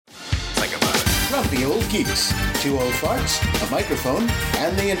Grumpy Old Geeks. Two old farts, a microphone,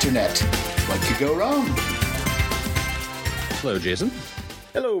 and the internet. What could go wrong? Hello, Jason.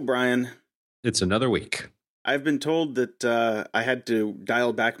 Hello, Brian. It's another week. I've been told that I had to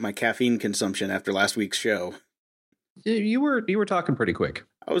dial back my caffeine consumption after last week's show. You were talking pretty quick.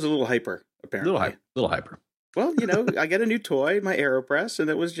 I was a little hyper, apparently. Little hyper. Well, I get a new toy, my AeroPress, and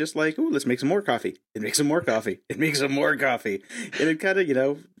it was just like, ooh, let's make some more coffee. It makes some more coffee. It makes some more coffee. And it kind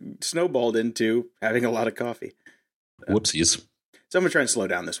of, snowballed into having a lot of coffee. Whoopsies. So I'm going to try and slow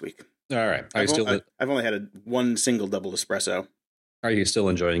down this week. All right. I've only had one single double espresso. Are you still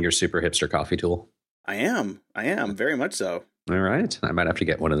enjoying your super hipster coffee tool? I am, very much so. All right. I might have to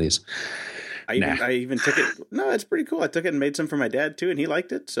get one of these. I even took it. No, it's pretty cool. I took it and made some for my dad, too, and he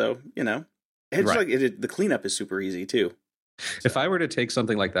liked it. So, It's right. the cleanup is super easy, too. If I were to take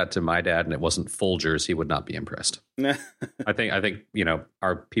something like that to my dad and it wasn't Folgers, he would not be impressed. I think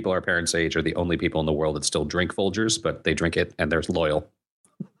our parents' age are the only people in the world that still drink Folgers, but they drink it and they're loyal.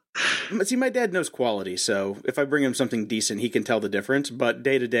 See, my dad knows quality, so if I bring him something decent, he can tell the difference. But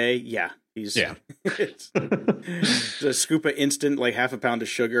day to day, it's a scoop of instant, like half a pound of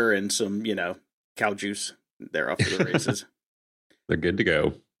sugar and some, cow juice. They're off to the races. They're good to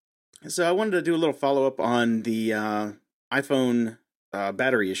go. So I wanted to do a little follow up on the iPhone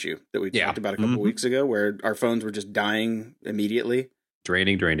battery issue that we talked about a couple weeks ago, where our phones were just dying immediately.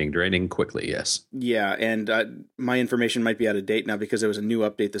 Draining quickly, yes. Yeah, and my information might be out of date now because there was a new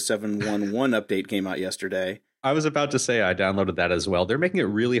update. The 7.11 update came out yesterday. I was about to say I downloaded that as well. They're making it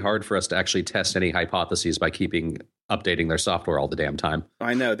really hard for us to actually test any hypotheses by keeping updating their software all the damn time.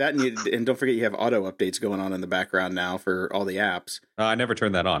 I know that, and don't forget you have auto updates going on in the background now for all the apps. I never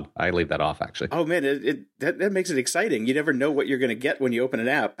turn that on. I leave that off, actually. Oh man, that makes it exciting. You never know what you're going to get when you open an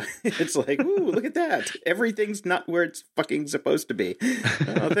app. It's like, ooh, look at that! Everything's not where it's fucking supposed to be.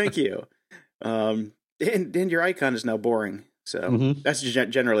 Oh, thank you. And your icon is now boring. So that's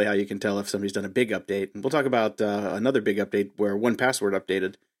generally how you can tell if somebody's done a big update. And we'll talk about another big update where 1Password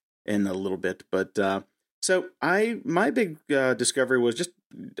updated in a little bit. But so my big discovery was just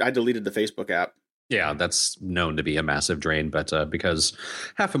I deleted the Facebook app. Yeah, that's known to be a massive drain. But because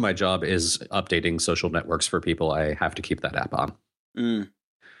half of my job is updating social networks for people, I have to keep that app on.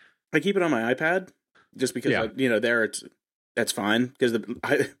 I keep it on my iPad just because, that's fine because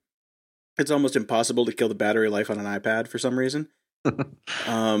it's almost impossible to kill the battery life on an iPad for some reason.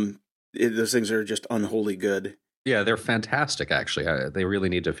 Those things are just unholy good. Yeah, they're fantastic, actually. They really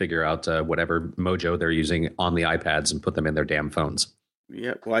need to figure out whatever mojo they're using on the iPads and put them in their damn phones.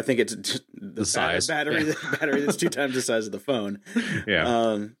 Yeah, well, I think it's just the size battery. Yeah. The battery that's 2 times the size of the phone.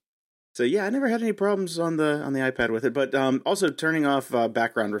 Yeah. So I never had any problems on the iPad with it, but also turning off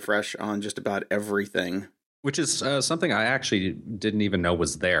background refresh on just about everything. Which is something I actually didn't even know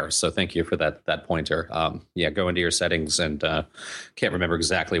was there. So thank you for that pointer. Go into your settings and can't remember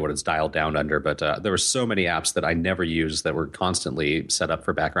exactly what it's dialed down under, but there were so many apps that I never used that were constantly set up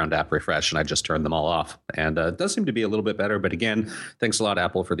for background app refresh, and I just turned them all off. And it does seem to be a little bit better. But again, thanks a lot,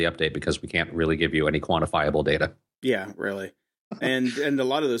 Apple, for the update because we can't really give you any quantifiable data. Yeah, really. And a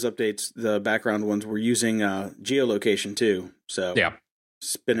lot of those updates, the background ones, were using geolocation too. So yeah.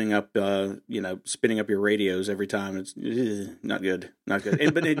 Spinning up your radios every time. It's not good.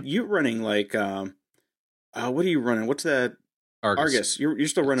 But you're running like, what are you running? What's that? Argus. You're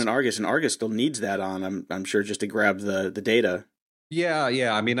still running Argus, and Argus still needs that on. I'm sure just to grab the data. Yeah.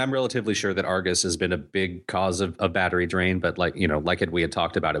 I mean, I'm relatively sure that Argus has been a big cause of battery drain, but we had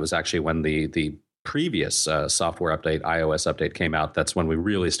talked about, it was actually when the previous software update, iOS update came out, that's when we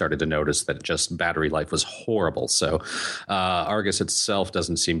really started to notice that just battery life was horrible. So Argus itself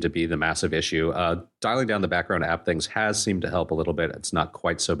doesn't seem to be the massive issue. Dialing down the background app things has seemed to help a little bit. It's not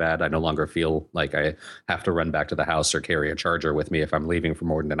quite so bad. I no longer feel like I have to run back to the house or carry a charger with me if I'm leaving for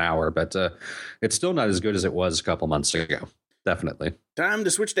more than an hour, but it's still not as good as it was a couple months ago. Definitely. Time to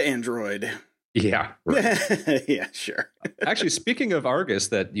switch to Android. Yeah. Right. Yeah, sure. Actually, speaking of Argus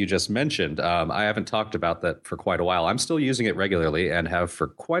that you just mentioned, I haven't talked about that for quite a while. I'm still using it regularly and have for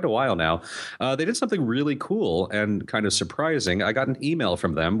quite a while now. They did something really cool and kind of surprising. I got an email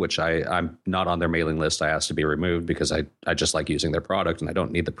from them, which I'm not on their mailing list. I asked to be removed because I just like using their product and I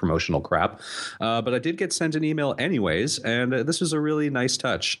don't need the promotional crap. But I did get sent an email anyways, and this was a really nice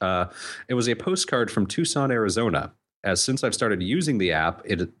touch. It was a postcard from Tucson, Arizona. As since I've started using the app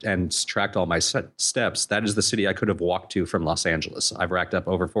and tracked all my steps, that is the city I could have walked to from Los Angeles. I've racked up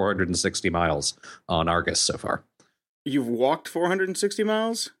over 460 miles on Argus so far. You've walked 460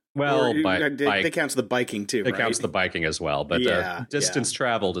 miles? Well, they counts the biking too, it right? counts the biking as well. But distance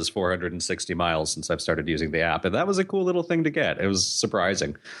traveled is 460 miles since I've started using the app. And that was a cool little thing to get. It was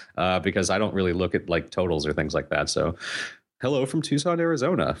surprising because I don't really look at like totals or things like that. So hello from Tucson,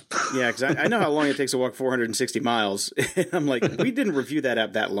 Arizona. Yeah, because I know how long it takes to walk 460 miles. I'm like, we didn't review that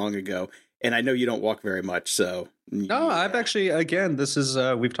app that long ago. And I know you don't walk very much, so... No, I've actually, again, this is,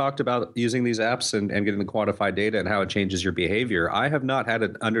 we've talked about using these apps and getting the quantified data and how it changes your behavior. I have not had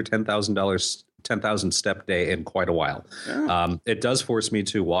an under $10,000 step day in quite a while. Oh. It does force me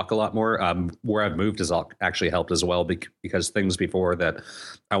to walk a lot more. Where I've moved has actually helped as well because things before that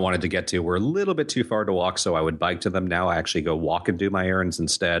I wanted to get to were a little bit too far to walk, so I would bike to them. Now I actually go walk and do my errands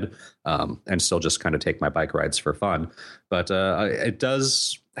instead, and still just kind of take my bike rides for fun. But it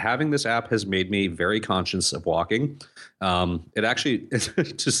does... Having this app has made me very conscious of walking. It actually,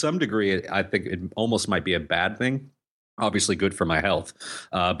 to some degree, I think it almost might be a bad thing. Obviously good for my health,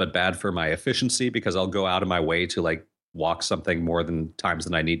 but bad for my efficiency because I'll go out of my way to like walk something more than times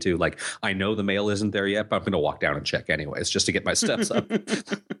than I need to. Like I know the mail isn't there yet, but I'm going to walk down and check anyways, just to get my steps up.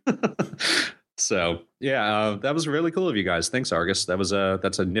 So yeah, that was really cool of you guys. Thanks, Argus. That's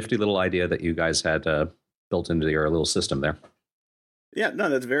a nifty little idea that you guys had built into your little system there. Yeah, no,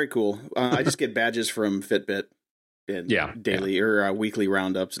 that's very cool. I just get badges from Fitbit and daily or weekly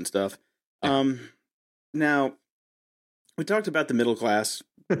roundups and stuff. Yeah. Now, we talked about the middle class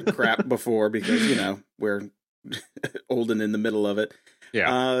crap before because, we're old and in the middle of it.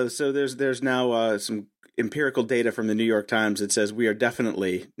 Yeah. So there's now some empirical data from the New York Times that says we are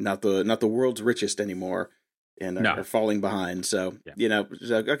definitely not the world's richest anymore and are falling behind. So,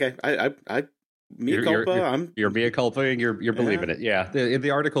 okay, I mea culpa. You're mea culpa. You're believing it. Yeah. The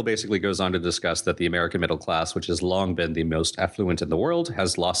article basically goes on to discuss that the American middle class, which has long been the most affluent in the world,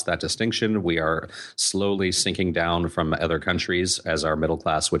 has lost that distinction. We are slowly sinking down from other countries as our middle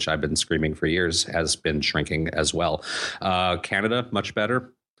class, which I've been screaming for years, has been shrinking as well. Canada, much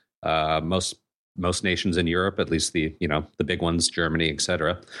better. Most nations in Europe, at least the big ones, Germany,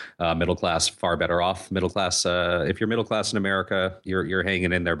 etc. Middle class far better off. Middle class, if you're middle class in America, you're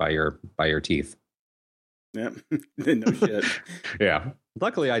hanging in there by your teeth. Yeah, no shit. Yeah.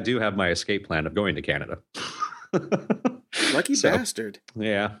 Luckily, I do have my escape plan of going to Canada. Lucky bastard.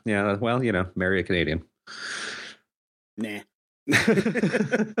 Yeah. Well, marry a Canadian. Nah.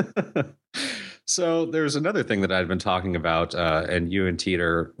 So there's another thing that I'd been talking about, and you and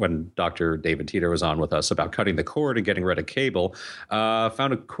Teeter, when Dr. David Teeter was on with us about cutting the cord and getting rid of cable,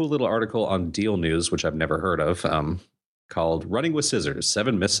 found a cool little article on Deal News, which I've never heard of, called Running with Scissors,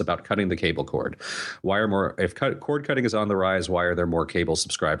 7 Myths About Cutting the Cable Cord. If cord cutting is on the rise, why are there more cable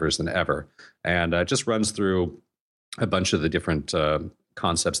subscribers than ever? And it just runs through a bunch of the different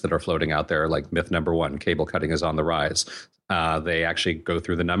concepts that are floating out there, like myth number 1, cable cutting is on the rise. They actually go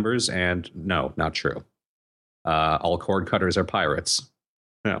through the numbers, and no, not true. All cord cutters are pirates.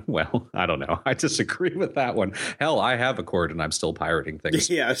 Well, I don't know. I disagree with that one. Hell, I have a cord and I'm still pirating things.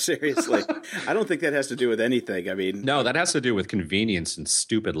 Yeah, seriously. I don't think that has to do with anything. I mean, no, that has to do with convenience and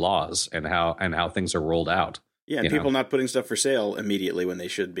stupid laws and how things are rolled out. Yeah, and people not putting stuff for sale immediately when they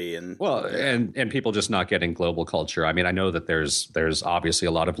should be, and people just not getting global culture. I mean, I know that there's obviously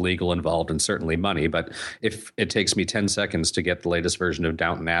a lot of legal involved and certainly money, but if it takes me 10 seconds to get the latest version of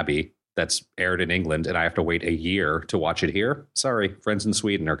Downton Abbey that's aired in England and I have to wait a year to watch it here, sorry, friends in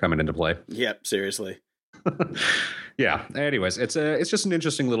Sweden are coming into play. Yep, seriously. Yeah. Anyways, it's just an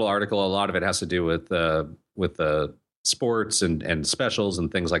interesting little article. A lot of it has to do with the sports and specials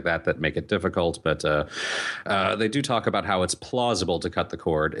and things like that make it difficult. But they do talk about how it's plausible to cut the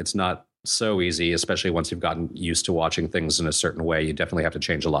cord. It's not so easy, especially once you've gotten used to watching things in a certain way. You definitely have to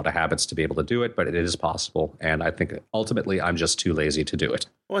change a lot of habits to be able to do it, but it is possible. And I think ultimately I'm just too lazy to do it.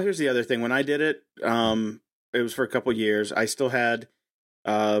 Well, here's the other thing. When I did it, it was for a couple years. I still had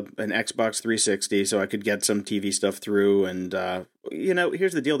an Xbox 360, so I could get some TV stuff through. And,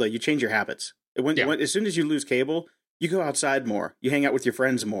 here's the deal, though. You change your habits. As soon as you lose cable, you go outside more. You hang out with your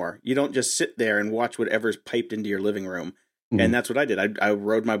friends more. You don't just sit there and watch whatever's piped into your living room. Mm-hmm. And that's what I did. I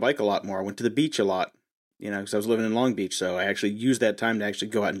rode my bike a lot more. I went to the beach a lot, because I was living in Long Beach. So I actually used that time to actually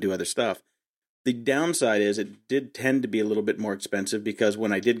go out and do other stuff. The downside is it did tend to be a little bit more expensive because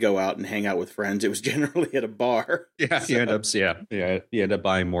when I did go out and hang out with friends, it was generally at a bar. Yeah, so, you end up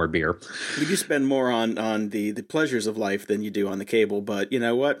buying more beer. You do spend more on the pleasures of life than you do on the cable. But you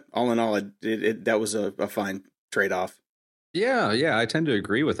know what? All in all, that was a fine trade-off. Yeah, I tend to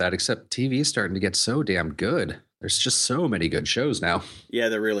agree with that, except TV is starting to get so damn good. There's just so many good shows now. Yeah,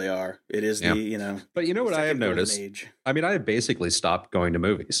 there really are. It is But you know what I have noticed? I mean, I have basically stopped going to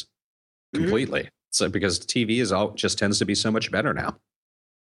movies completely. Mm-hmm. So because TV just tends to be so much better now.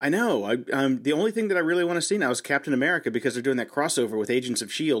 I know. The only thing that I really want to see now is Captain America, because they're doing that crossover with Agents of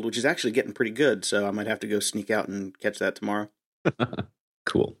S.H.I.E.L.D., which is actually getting pretty good. So I might have to go sneak out and catch that tomorrow.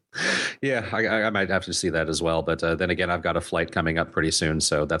 Cool. Yeah, I might have to see that as well. But then again, I've got a flight coming up pretty soon.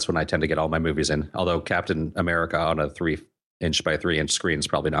 So that's when I tend to get all my movies in. Although Captain America on a 3-inch by 3-inch screen is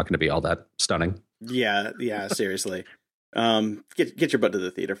probably not going to be all that stunning. Yeah, seriously. Get your butt to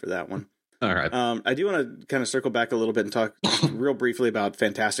the theater for that one. All right. I do want to kind of circle back a little bit and talk real briefly about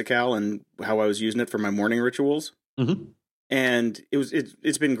Fantastical and how I was using it for my morning rituals. Mm-hmm. And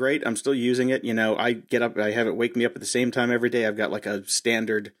it's been great. I'm still using it. You know, I get up, I have it wake me up at the same time every day. I've got like a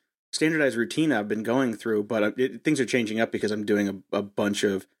standardized routine I've been going through, but things are changing up because I'm doing a bunch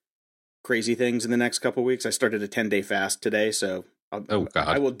of crazy things in the next couple of weeks. I started a 10-day fast today, so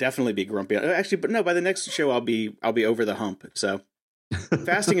I will definitely be grumpy. Actually, but no, by the next show I'll be over the hump. So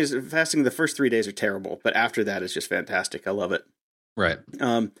fasting the first 3 days are terrible, but after that it's just fantastic. I love it. Right.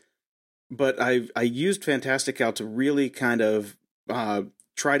 But I used Fantastical to really kind of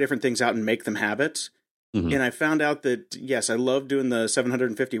try different things out and make them habits. Mm-hmm. And I found out that, yes, I love doing the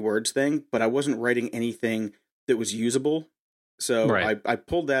 750 words thing, but I wasn't writing anything that was usable. So right. I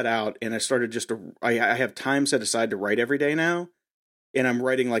pulled that out and I started I have time set aside to write every day now. And I'm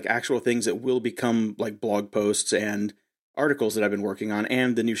writing like actual things that will become like blog posts and articles that I've been working on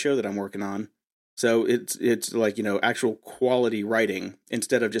and the new show that I'm working on. So it's like, you know, actual quality writing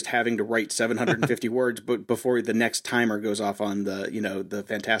instead of just having to write 750 words, but before the next timer goes off on the, you know, the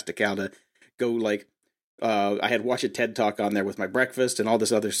Fantastical to go like, I had watched a TED Talk on there with my breakfast and all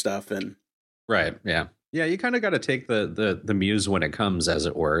this other stuff. And right. Yeah. Yeah. You kind of got to take the muse when it comes, as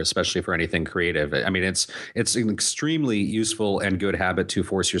it were, especially for anything creative. I mean, it's an extremely useful and good habit to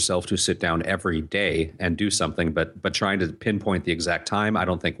force yourself to sit down every day and do something, but trying to pinpoint the exact time, I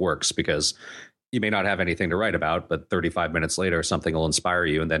don't think works, because you may not have anything to write about, but 35 minutes later, something will inspire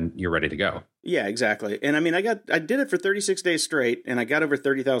you and then you're ready to go. Yeah, exactly. And I mean, I did it for 36 days straight and I got over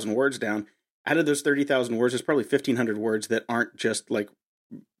 30,000 words down. Out of those 30,000 words, there's probably 1,500 words that aren't just like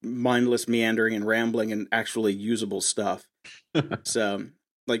mindless meandering and rambling and actually usable stuff. So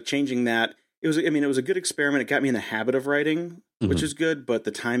like changing that, it was a good experiment. It got me in the habit of writing, which is good, but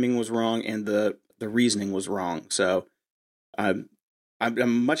the timing was wrong and the reasoning was wrong. So I'm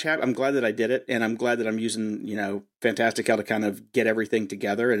much happy. I'm glad that I did it, and I'm glad that I'm using, you know, Fantastical to kind of get everything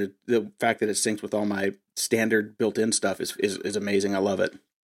together. And the fact that it syncs with all my standard built-in stuff is amazing. I love it.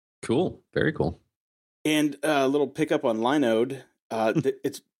 Cool, very cool. And a little pickup on Linode.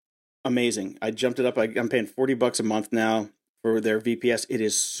 It's amazing. I jumped it up. I'm paying $40 a month now for their VPS. It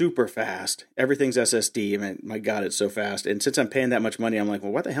is super fast. Everything's SSD. I mean, my God, it's so fast. And since I'm paying that much money, I'm like,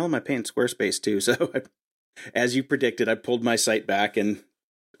 well, what the hell am I paying Squarespace to? So as you predicted, I pulled my site back, and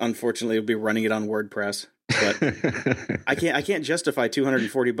unfortunately, I'll be running it on WordPress. But I can't justify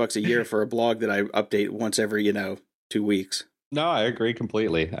 $240 a year for a blog that I update once every 2 weeks. No, I agree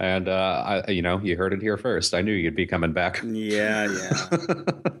completely, and you heard it here first. I knew you'd be coming back. Yeah.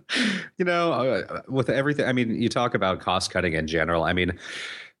 With everything, I mean, you talk about cost cutting in general. I mean,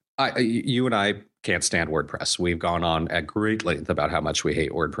 you and I can't stand WordPress. We've gone on at great length about how much we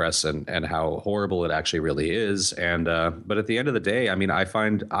hate WordPress and how horrible it actually really is. And but at the end of the day, I mean, I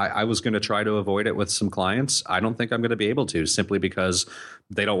find I was going to try to avoid it with some clients. I don't think I'm going to be able to, simply because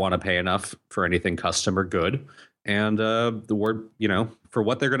they don't want to pay enough for anything custom or good. And the word, for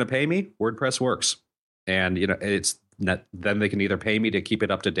what they're going to pay me, WordPress works. And it's not, then they can either pay me to keep it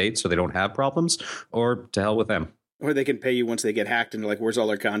up to date so they don't have problems, or to hell with them. Or they can pay you once they get hacked and they're like, where's all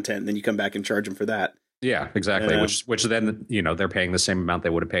their content? And then you come back and charge them for that. Yeah, exactly. Which then, they're paying the same amount they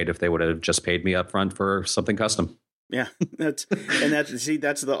would have paid if they would have just paid me up front for something custom. Yeah, that's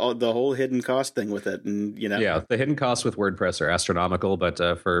the whole hidden cost thing with it. And, Yeah, the hidden costs with WordPress are astronomical. But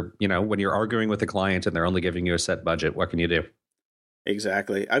for, when you're arguing with a client and they're only giving you a set budget, what can you do?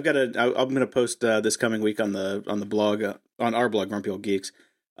 Exactly. I'm going to post this coming week on the blog, on our blog, Grumpy Old Geeks.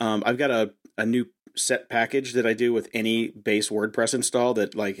 I've got a new set package that I do with any base WordPress install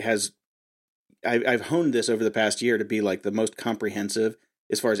that I've honed this over the past year to be like the most comprehensive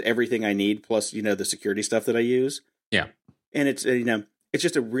as far as everything I need, plus, the security stuff that I use. Yeah. And it's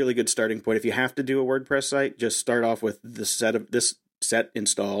just a really good starting point. If you have to do a WordPress site, just start off with this set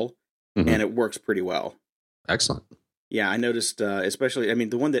install, and it works pretty well. Excellent. Yeah, I noticed, especially,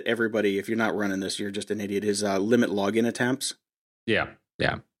 the one that everybody, if you're not running this, you're just an idiot, is limit login attempts. Yeah.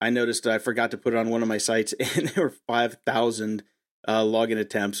 I noticed I forgot to put it on one of my sites, and there were 5,000 login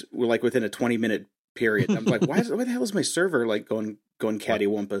attempts, like within a 20-minute period. I'm like, why the hell is my server like going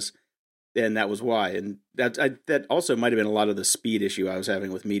cattywampus? And that was why. And that also might have been a lot of the speed issue I was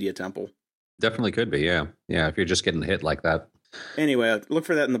having with Media Temple. Definitely could be, yeah. Yeah, if you're just getting hit like that. Anyway, look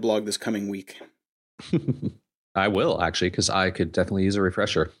for that in the blog this coming week. I will, actually, because I could definitely use a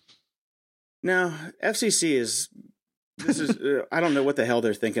refresher. Now, FCC is... This is I don't know what the hell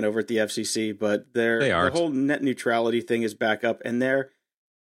they're thinking over at the FCC, but the whole net neutrality thing is back up, and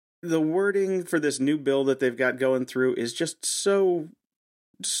the wording for this new bill that they've got going through is just so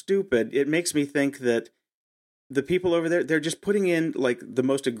stupid. It makes me think that the people over there, they're just putting in like the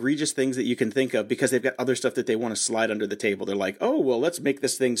most egregious things that you can think of because they've got other stuff that they want to slide under the table. They're like, oh, well, let's make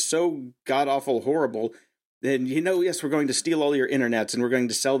this thing so god-awful horrible. Then, yes, we're going to steal all your internets and we're going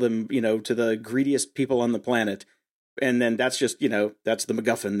to sell them, to the greediest people on the planet. And then that's just, that's the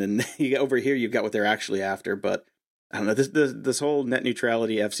MacGuffin. And over here, you've got what they're actually after. But I don't know, this whole net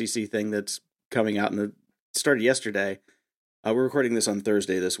neutrality FCC thing that's coming out, and it started yesterday. We're recording this on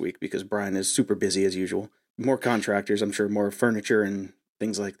Thursday this week because Brian is super busy as usual. More contractors, I'm sure, more furniture and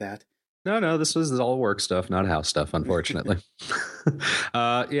things like that. No, this was all work stuff, not house stuff, unfortunately.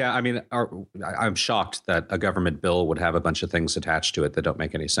 Yeah, I mean, I'm shocked that a government bill would have a bunch of things attached to it that don't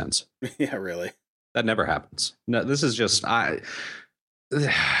make any sense. Yeah, really. That never happens. No, this is just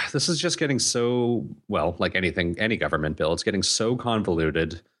getting so, well, like any government bill, it's getting so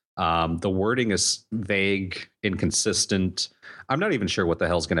convoluted. The wording is vague, inconsistent. I'm not even sure what the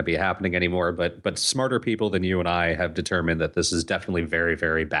hell's going to be happening anymore, but smarter people than you and I have determined that this is definitely very,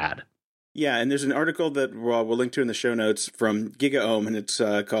 very bad. Yeah, and there's an article that we'll link to in the show notes from GigaOM, and it's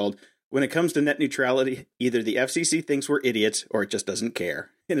called "When It Comes to Net Neutrality, Either the FCC Thinks We're Idiots or It Just Doesn't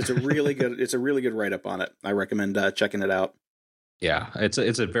Care." And it's a really good write-up on it. I recommend checking it out. Yeah, it's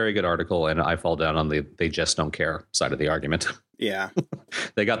a very good article, and I fall down on the "they just don't care" side of the argument. Yeah.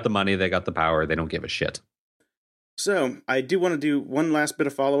 They got the money, they got the power, they don't give a shit. So, I do want to do one last bit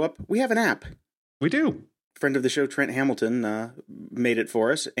of follow-up. We have an app. We do. Friend of the show, Trent Hamilton, made it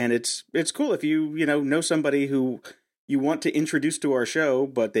for us, and it's cool if you know somebody who you want to introduce to our show,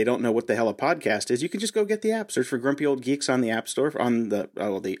 but they don't know what the hell a podcast is. You can just go get the app, search for Grumpy Old Geeks on the App Store, on the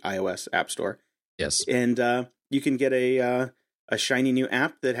iOS App Store. Yes, and you can get a shiny new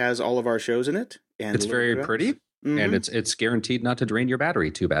app that has all of our shows in it, and it's very pretty, and it's guaranteed not to drain your battery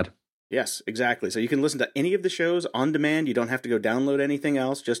too bad. Yes, exactly. So you can listen to any of the shows on demand. You don't have to go download anything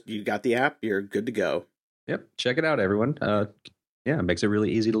else. Just you got the app, you're good to go. Yep. Check it out, everyone. Yeah, it makes it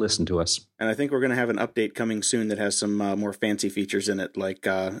really easy to listen to us. And I think we're going to have an update coming soon that has some more fancy features in it. Like,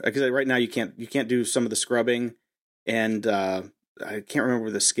 because right now you can't do some of the scrubbing, and I can't remember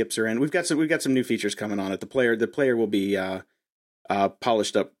where the skips are in. We've got some new features coming on it. The player will be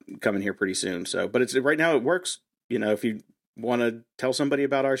polished up coming here pretty soon. So, but it's right now it works. If you want to tell somebody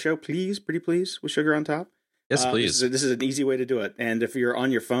about our show, pretty please, with sugar on top. Yes, please. This is an easy way to do it. And if you're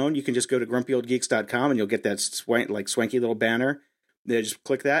on your phone, you can just go to grumpyoldgeeks.com and you'll get that swanky little banner. Then just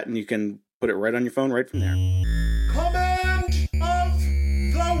click that and you can put it right on your phone right from there. Comment of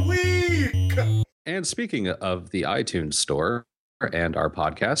the week! And speaking of the iTunes store and our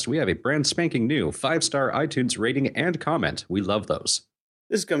podcast, we have a brand spanking new 5-star iTunes rating and comment. We love those.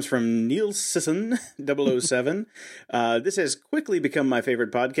 This comes from Neil Sisson, 007. This has quickly become my favorite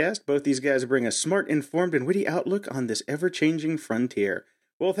podcast. Both these guys bring a smart, informed, and witty outlook on this ever-changing frontier.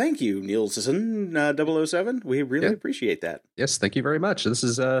 Well, thank you, Neil Sisson, 007. We really appreciate that. Yes, thank you very much. This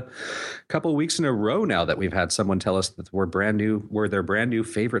is a couple of weeks in a row now that we've had someone tell us that we're their brand new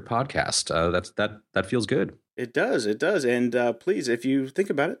favorite podcast. That feels good. It does. And please, if you think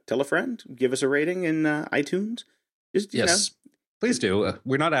about it, tell a friend, give us a rating in iTunes. Just, yes. Please do.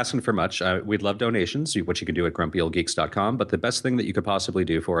 We're not asking for much. We'd love donations, which you can do at grumpyoldgeeks.com. But the best thing that you could possibly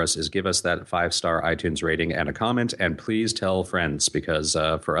do for us is give us that 5-star iTunes rating and a comment. And please tell friends, because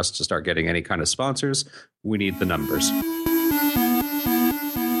for us to start getting any kind of sponsors, we need the numbers.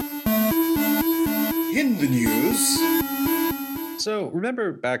 In the news. So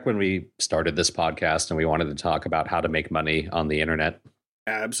remember back when we started this podcast and we wanted to talk about how to make money on the internet?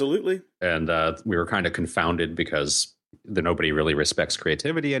 Absolutely. And we were kind of confounded because nobody really respects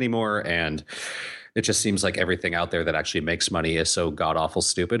creativity anymore, and it just seems like everything out there that actually makes money is so god-awful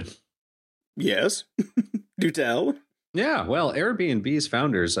stupid. Yes. Do tell. Yeah, well, Airbnb's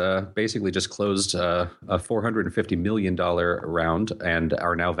founders basically just closed a $450 million round and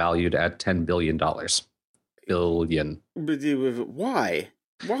are now valued at $10 billion. Billion. Why?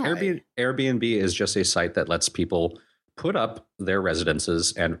 Airbnb is just a site that lets people put up their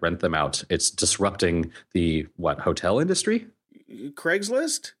residences and rent them out. It's disrupting the hotel industry?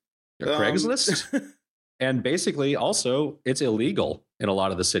 Craigslist? Craigslist? And basically, also, it's illegal in a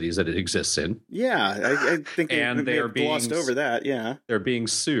lot of the cities that it exists in. Yeah, I think they're glossed over that, yeah. They're being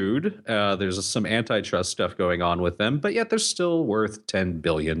sued. There's some antitrust stuff going on with them, but yet they're still worth $10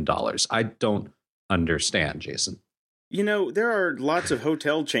 billion. I don't understand, Jason. You know, there are lots of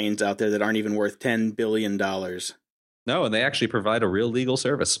hotel chains out there that aren't even worth $10 billion. No, and they actually provide a real legal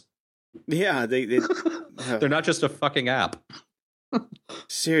service. Yeah, They're not just a fucking app.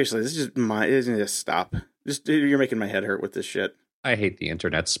 Seriously, this is just stop. You're making my head hurt with this shit. I hate the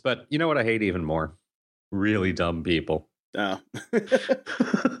internets, but you know what I hate even more? Really dumb people. Oh.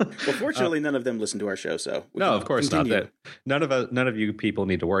 Well, fortunately, none of them listen to our show, so no, of course continue. not. None of you people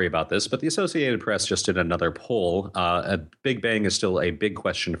need to worry about this. But the Associated Press just did another poll. A Big Bang is still a big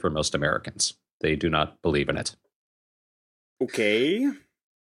question for most Americans. They do not believe in it. Okay.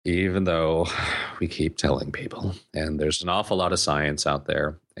 Even though we keep telling people, and there's an awful lot of science out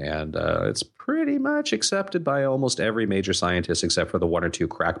there, and it's pretty much accepted by almost every major scientist, except for the one or two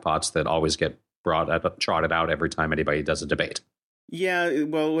crackpots that always get trotted out every time anybody does a debate. Yeah,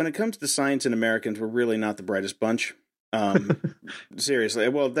 well, when it comes to science and Americans, we're really not the brightest bunch. Seriously.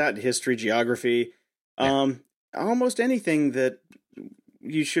 Well, that history, geography, almost anything that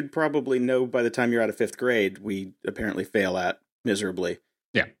you should probably know by the time you're out of fifth grade, we apparently fail at miserably.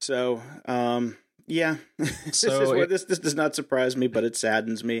 Yeah. So, yeah, this does not surprise me, but it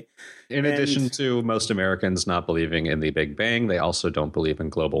saddens me. In addition to most Americans not believing in the Big Bang, they also don't believe in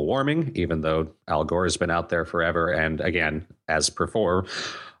global warming, even though Al Gore has been out there forever. And again, as before,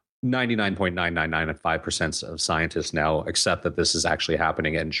 99.9995% of scientists now accept that this is actually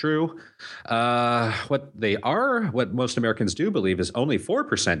happening and true. What most Americans do believe is only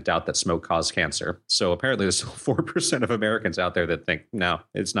 4% doubt that smoke caused cancer. So apparently there's 4% of Americans out there that think, no,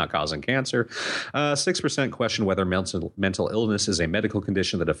 it's not causing cancer. 6% question whether mental illness is a medical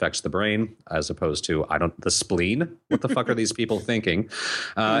condition that affects the brain, as opposed to, the spleen. What the fuck are these people thinking?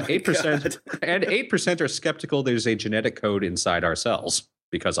 8% and 8% are skeptical there's a genetic code inside our cells,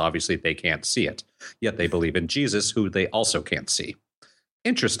 because obviously they can't see it. Yet they believe in Jesus, who they also can't see.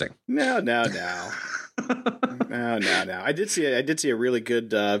 Interesting. No. No. I did see a really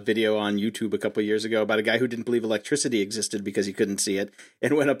good video on YouTube a couple years ago about a guy who didn't believe electricity existed because he couldn't see it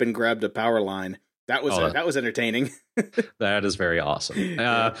and went up and grabbed a power line. That was entertaining. That is very awesome.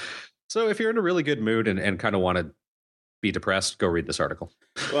 So if you're in a really good mood and kind of want to be depressed, go read this article.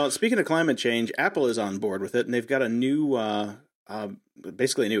 Well, speaking of climate change, Apple is on board with it, and they've got a new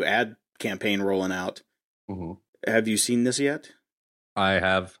basically a new ad campaign rolling out. Mm-hmm. Have you seen this yet? I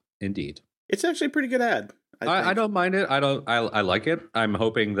have indeed. It's actually a pretty good ad. I don't mind it. I like it. I'm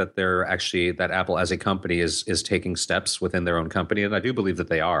hoping that that Apple as a company is taking steps within their own company, and I do believe that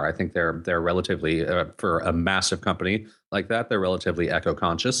they are. I think they're relatively for a massive company like that, they're relatively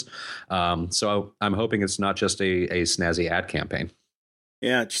eco-conscious. So I'm hoping it's not just a snazzy ad campaign.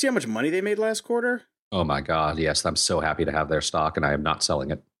 Yeah. Did you see how much money they made last quarter? Oh my God, yes. I'm so happy to have their stock, and I am not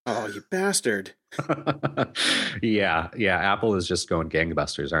selling it. Oh, you bastard. Yeah. Apple is just going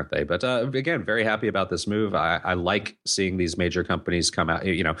gangbusters, aren't they? But again, very happy about this move. I like seeing these major companies come out.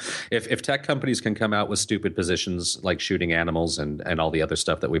 You know, if tech companies can come out with stupid positions like shooting animals and all the other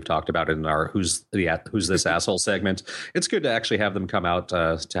stuff that we've talked about in our Who's This Asshole segment, it's good to actually have them come out,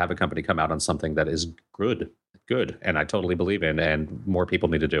 to have a company come out on something that is good. And I totally believe in, and more people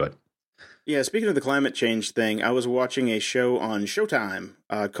need to do it. Yeah, speaking of the climate change thing, I was watching a show on Showtime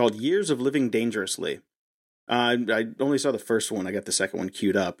called Years of Living Dangerously. I only saw the first one. I got the second one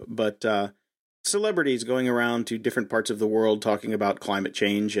queued up. But celebrities going around to different parts of the world talking about climate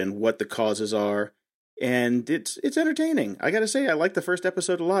change and what the causes are. And it's entertaining. I got to say, I liked the first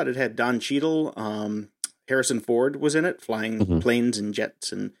episode a lot. It had Don Cheadle. Harrison Ford was in it, flying planes and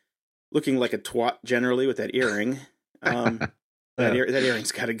jets and looking like a twat generally with that earring. That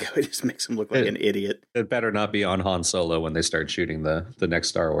earring's got to go. It just makes him look like an idiot. It better not be on Han Solo when they start shooting the next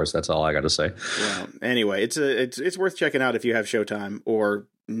Star Wars. That's all I got to say. Well, anyway, it's worth checking out if you have Showtime or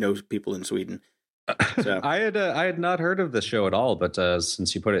know people in Sweden. So. I had not heard of this show at all, but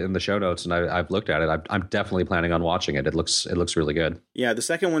since you put it in the show notes and I've looked at it, I'm definitely planning on watching it. It looks really good. Yeah, the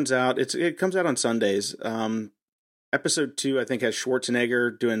second one's out. It comes out on Sundays. Episode 2, I think, has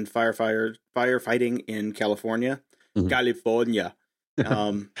Schwarzenegger doing firefighting in California. Mm-hmm. California.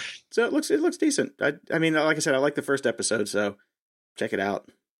 So it looks decent. I mean, like I said, I like the first episode, so check it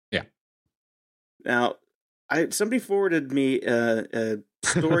out. Yeah. Now, somebody forwarded me a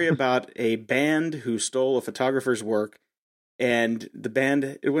story about a band who stole a photographer's work, and the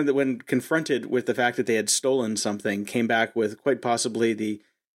band, when confronted with the fact that they had stolen something, came back with quite possibly the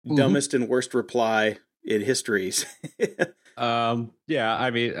dumbest and worst reply in histories. Yeah,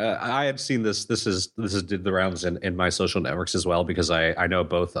 I mean, I had seen this. This did the rounds in my social networks as well, because I know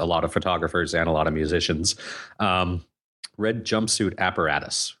both a lot of photographers and a lot of musicians. Red Jumpsuit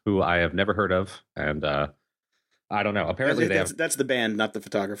Apparatus, who I have never heard of, and I don't know. Apparently, that's the band, not the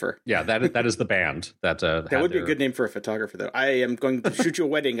photographer. Yeah, that is the band that. That would be a good name for a photographer, though. I am going to shoot you a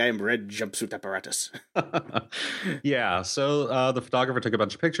wedding. I am red jumpsuit apparatus. Yeah, so the photographer took a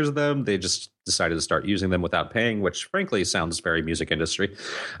bunch of pictures of them. They just decided to start using them without paying, which frankly sounds very music industry.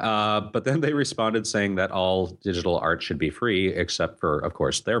 But then they responded saying that all digital art should be free, except for, of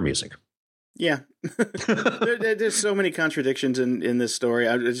course, their music. Yeah. There's so many contradictions in this story.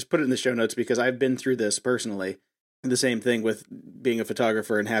 I just put it in the show notes because I've been through this personally. The same thing with being a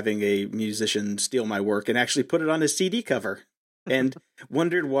photographer and having a musician steal my work and actually put it on his CD cover, and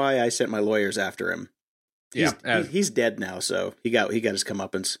wondered why I sent my lawyers after him. He's dead now, so he got his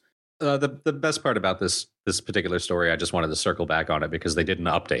comeuppance. The best part about this particular story, I just wanted to circle back on it because they did an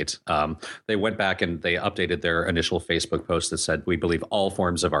update. They went back and they updated their initial Facebook post that said, "We believe all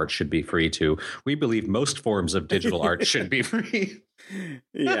forms of art should be free," to "We believe most forms of digital art should be free."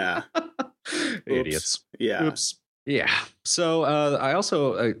 Yeah. Idiots. Yeah. Oops. Yeah. So I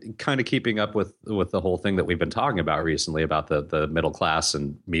also kind of keeping up with the whole thing that we've been talking about recently about the middle class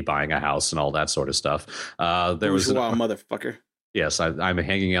and me buying a house and all that sort of stuff. There was motherfucker. Yes, I'm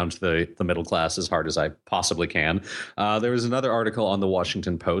hanging on to the middle class as hard as I possibly can. There was another article on the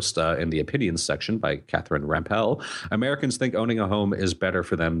Washington Post in the opinions section by Catherine Rampell. Americans think owning a home is better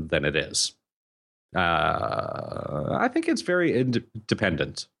for them than it is. I think it's very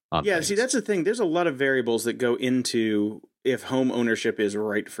independent. Yeah, see, that's the thing. There's a lot of variables that go into if home ownership is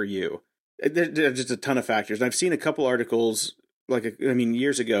right for you. There's just a ton of factors. And I've seen a couple articles,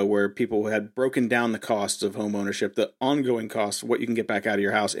 years ago, where people had broken down the costs of home ownership, the ongoing costs, what you can get back out of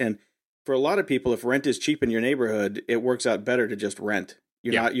your house. And for a lot of people, if rent is cheap in your neighborhood, it works out better to just rent.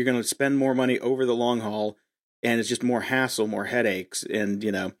 You're going to spend more money over the long haul, and it's just more hassle, more headaches. And,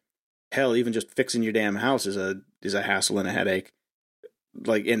 hell, even just fixing your damn house is a hassle and a headache.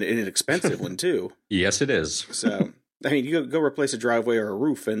 And an expensive one too. Yes, it is. So, you go replace a driveway or a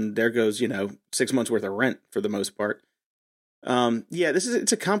roof, and there goes 6 months worth of rent for the most part.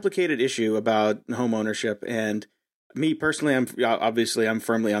 It's a complicated issue about home ownership, and me personally, I'm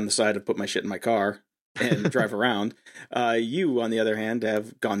firmly on the side of put my shit in my car and drive around. You, on the other hand,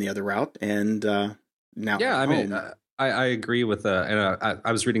 have gone the other route, and now I agree with and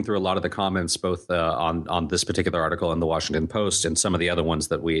I was reading through a lot of the comments both on this particular article in the Washington Post and some of the other ones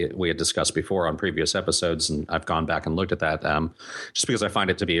that we had discussed before on previous episodes, and I've gone back and looked at that just because I find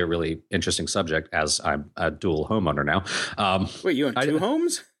it to be a really interesting subject as I'm a dual homeowner now. Wait, you own two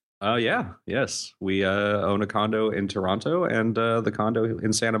homes? Yes. We own a condo in Toronto and the condo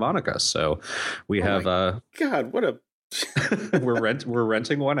in Santa Monica. So we have God, what a we're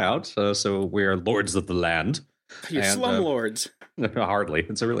renting one out. So we're lords of the land. You're slumlords. Hardly.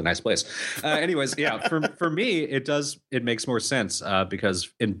 It's a really nice place. Anyways, yeah, for me, it makes more sense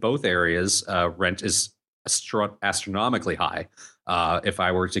because in both areas, rent is astronomically high. If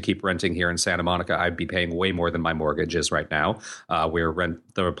I were to keep renting here in Santa Monica, I'd be paying way more than my mortgage is right now.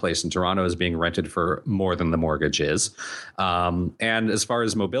 The place in Toronto is being rented for more than the mortgage is. And as far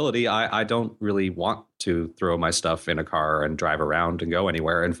as mobility, I don't really want to throw my stuff in a car and drive around and go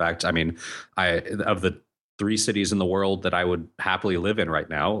anywhere. In fact, of the 3 cities in the world that I would happily live in right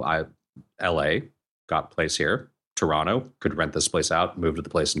now, LA, got a place here. Toronto, could rent this place out, move to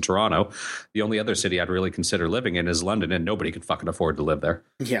the place in Toronto. The only other city I'd really consider living in is London, and nobody could fucking afford to live there.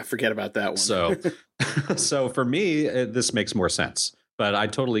 Yeah, forget about that one. So for me, this makes more sense. But I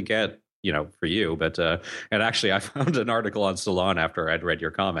totally get, for you. But and actually, I found an article on Salon after I'd read your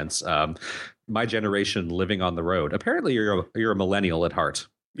comments. My generation living on the road. Apparently, you're a millennial at heart.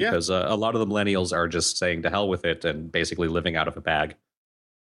 Because a lot of the millennials are just saying to hell with it and basically living out of a bag.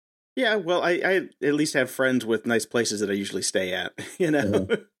 Yeah, well, I at least have friends with nice places that I usually stay at.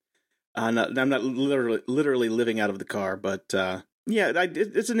 Mm-hmm. I'm not literally living out of the car, but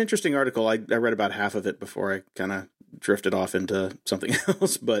it's an interesting article. I read about half of it before I kind of drifted off into something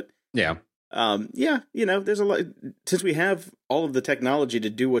else. But yeah, there's a lot. Since we have all of the technology to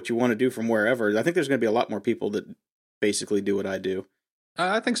do what you want to do from wherever, I think there's going to be a lot more people that basically do what I do.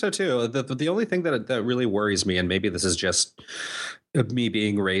 I think so too. The only thing that really worries me, and maybe this is just me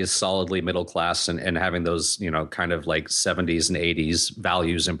being raised solidly middle class and having those, kind of like 70s and 80s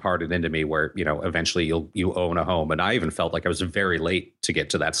values imparted into me where, eventually you own a home. And I even felt like I was very late to get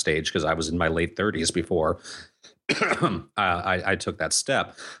to that stage because I was in my late 30s before I took that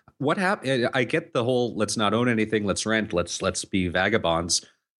step. What happened? I get the whole let's not own anything, let's rent, let's be vagabonds.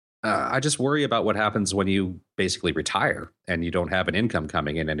 I just worry about what happens when you basically retire and you don't have an income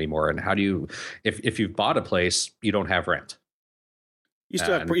coming in anymore. And how do you, if you've bought a place, you don't have rent. You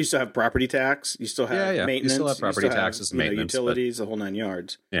still have property tax. You still have maintenance. You still have property taxes and maintenance. Utilities, the whole 9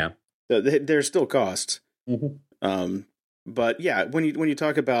 yards. Yeah. So there's still costs. Mm-hmm. But yeah, when you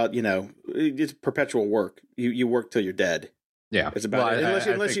talk about, it's perpetual work. You work till you're dead. Yeah, it's about it.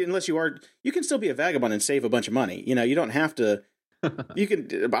 Unless you can still be a vagabond and save a bunch of money. You don't have to. You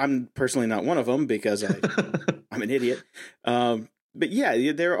can. I'm personally not one of them because I'm an idiot. But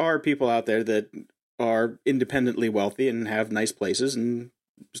yeah, there are people out there that are independently wealthy and have nice places and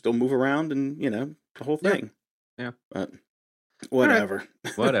still move around and the whole thing. Yeah. But whatever.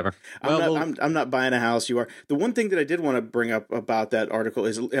 Right. Whatever. I'm not buying a house. You are. The one thing that I did want to bring up about that article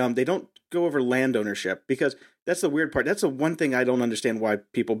is they don't go over land ownership, because that's the weird part. That's the one thing I don't understand why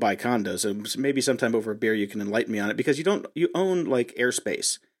people buy condos. And maybe sometime over a beer you can enlighten me on it, because you own like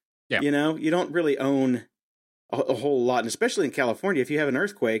airspace. Yeah. You don't really own a whole lot, and especially in California, if you have an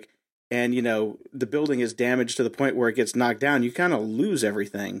earthquake and the building is damaged to the point where it gets knocked down, you kind of lose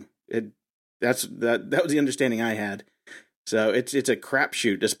everything. That was the understanding I had. So it's a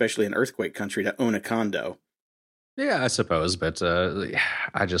crapshoot, especially in earthquake country, to own a condo. Yeah, I suppose, but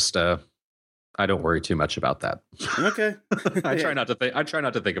I just I don't worry too much about that. Okay. I try not to think. I try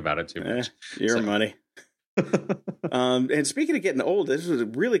not to think about it too much. Your money. And speaking of getting old, this was a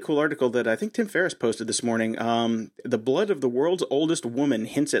really cool article that I think Tim Ferriss posted this morning. The blood of the world's oldest woman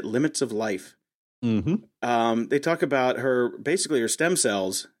hints at limits of life. Mm-hmm. They talk about her stem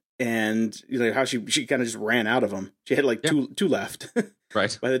cells, and how she kind of just ran out of them. She had like two left,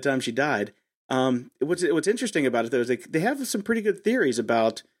 right, by the time she died. What's interesting about it though is they have some pretty good theories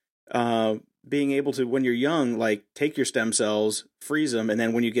about being able to, when you're young, like take your stem cells, freeze them, and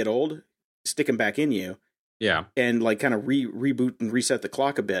then when you get old, stick them back in you. Yeah, and like kind of reboot and reset the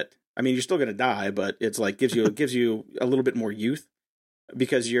clock a bit. I mean, you're still going to die, but it's like gives you a little bit more youth,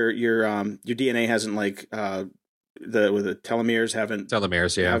 because your DNA hasn't like the telomeres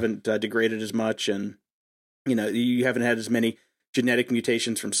haven't degraded as much, and you haven't had as many genetic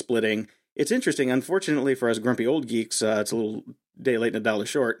mutations from splitting. It's interesting. Unfortunately for us grumpy old geeks, it's a little day late and a dollar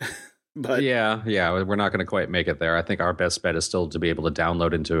short. But yeah, we're not going to quite make it there. I think our best bet is still to be able to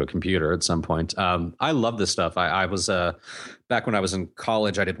download into a computer at some point. I love this stuff. I was back when I was in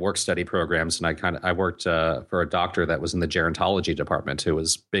college, I did work study programs, and I worked for a doctor that was in the gerontology department who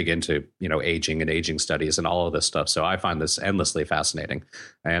was big into aging and aging studies and all of this stuff. So I find this endlessly fascinating,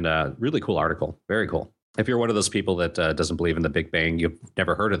 and really cool article. Very cool. If you're one of those people that doesn't believe in the Big Bang, you've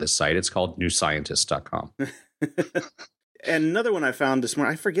never heard of this site. It's called newscientist.com. And another one I found this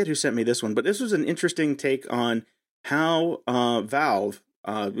morning, I forget who sent me this one, but this was an interesting take on how Valve,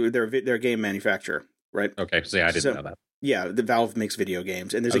 their game manufacturer, right? Okay, so I didn't know that. Yeah, the Valve makes video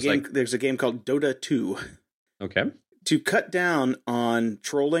games, and there's a game called Dota 2. Okay. To cut down on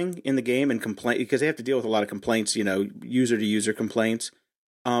trolling in the game and complaint, because they have to deal with a lot of complaints, user to user complaints.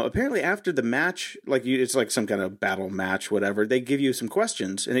 Apparently after the match, it's like some kind of battle match, whatever, they give you some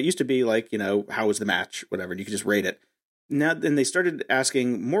questions, and it used to be like, how was the match, whatever, and you could just rate it. Now, then they started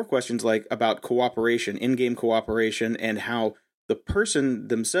asking more questions like about cooperation, in-game cooperation, and how the person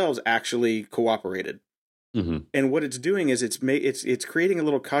themselves actually cooperated. Mm-hmm. And what it's doing is it's creating a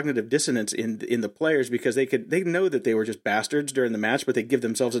little cognitive dissonance in the players, because they know that they were just bastards during the match, but they give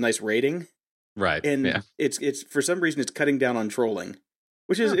themselves a nice rating. Right. And it's for some reason it's cutting down on trolling,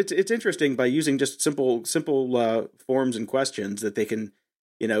 which is it's interesting by using just simple forms and questions that they can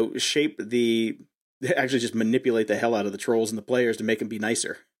shape they actually just manipulate the hell out of the trolls and the players to make them be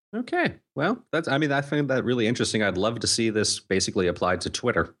nicer. I find that really interesting. I'd love to see this basically applied to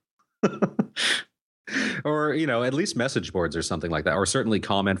Twitter. Or, at least message boards or something like that, or certainly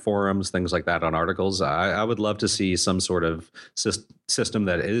comment forums, things like that on articles. I would love to see some sort of system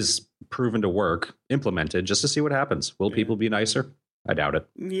that is proven to work implemented, just to see what happens. Will people be nicer? I doubt it.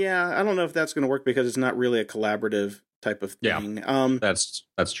 Yeah, I don't know if that's going to work, because it's not really a collaborative type of thing. Yeah, that's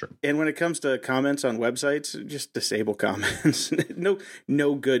true. And when it comes to comments on websites, just disable comments.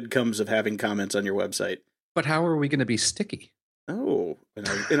 No good comes of having comments on your website. But how are we going to be sticky? Oh,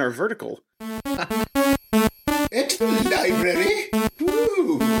 in our vertical. It's the library.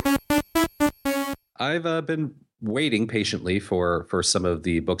 Woo! I've been waiting patiently for some of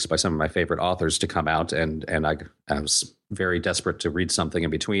the books by some of my favorite authors to come out, and I was very desperate to read something in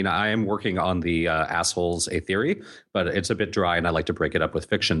between. I am working on the Assholes, A Theory, but it's a bit dry, and I like to break it up with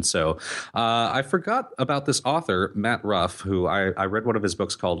fiction. So I forgot about this author, Matt Ruff, who I read one of his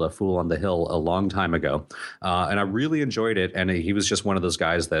books called A Fool on the Hill a long time ago, and I really enjoyed it. And he was just one of those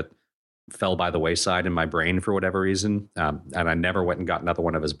guys that fell by the wayside in my brain for whatever reason, and I never went and got another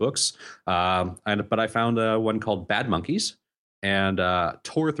one of his books. But I found one called Bad Monkeys, and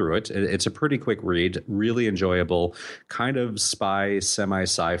tore through it. It's a pretty quick read, really enjoyable, kind of spy,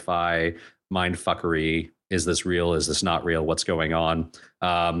 semi-sci-fi, mind fuckery. Is this real? Is this not real? What's going on?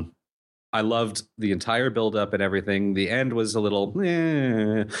 I loved the entire build-up and everything. The end was a little,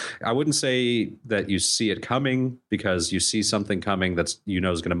 I wouldn't say that you see it coming, because you see something coming that's,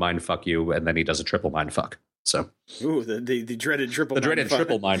 is going to mind fuck you, and then he does a triple mind fuck. So, ooh, the dreaded triple,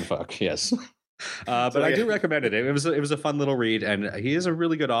 triple mind fuck. Yes. But I do recommend it. It was a fun little read, and he is a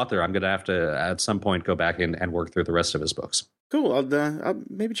really good author. I'm going to have to at some point go back and work through the rest of his books. Cool. I'll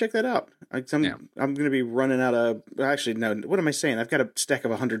maybe check that out. I'm going to be running out of. Actually, no. What am I saying? I've got a stack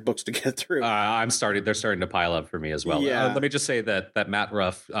of 100 books to get through. They're starting to pile up for me as well. Yeah. Let me just say that Matt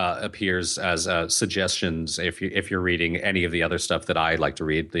Ruff appears as suggestions if you're reading any of the other stuff that I like to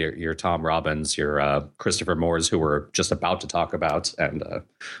read. Your Tom Robbins, your Christopher Moores, who we're just about to talk about, and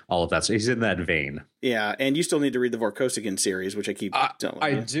all of that. So he's in that vein. Yeah, and you still need to read the Vorkosigan series, which I keep telling you.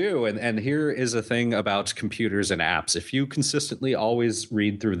 I do, and here is a thing about computers and apps. If you consistently always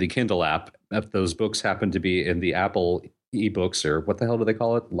read through the Kindle app, if those books happen to be in the Apple eBooks, or what the hell do they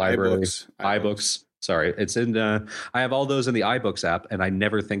call it? Library? iBooks. Sorry, it's in. I have all those in the iBooks app, and I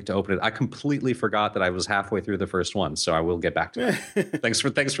never think to open it. I completely forgot that I was halfway through the first one, so I will get back to it. Thanks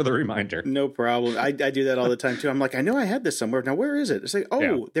for the reminder. No problem. I do that all the time too. I'm like, I know I had this somewhere. Now where is it? It's like,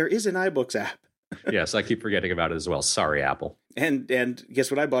 there is an iBooks app. Yes, I keep forgetting about it as well. Sorry, Apple. And guess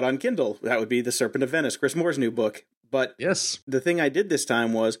what I bought on Kindle? That would be The Serpent of Venice, Chris Moore's new book. But yes, the thing I did this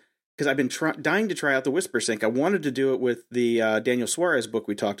time was, because I've been dying to try out the WhisperSync. I wanted to do it with the Daniel Suarez book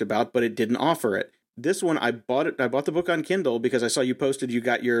we talked about, but it didn't offer it. This one, I bought the book on Kindle because I saw you posted you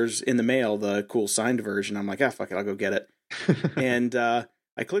got yours in the mail, the cool signed version. I'm like, fuck it, I'll go get it. And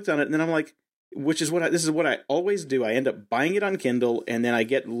I clicked on it, and then I'm like, this is what I always do. I end up buying it on Kindle, and then I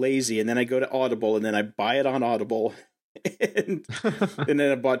get lazy, and then I go to Audible, and then I buy it on Audible, and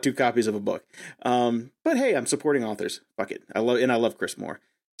then I bought 2 copies of a book. But hey, I'm supporting authors. Fuck it. I love Chris Moore.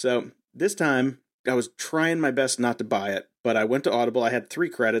 So this time I was trying my best not to buy it, but I went to Audible. I had 3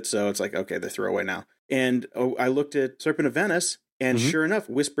 credits, so it's like, okay, they're throwaway now. And I looked at Serpent of Venice, and sure enough,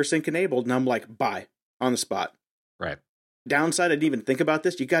 WhisperSync enabled, and I'm like, buy on the spot. Right. Downside, I didn't even think about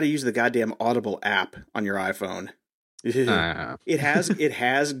this. You got to use the goddamn Audible app on your iPhone. It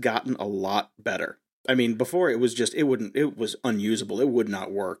has gotten a lot better. I mean, before it was unusable. It would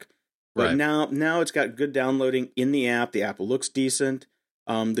not work. But now it's got good downloading in the app. The app looks decent.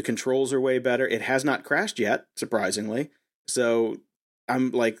 The controls are way better. It has not crashed yet, surprisingly. So I'm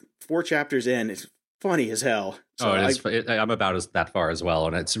like 4 chapters in. It's funny as hell. So I'm about that far as well,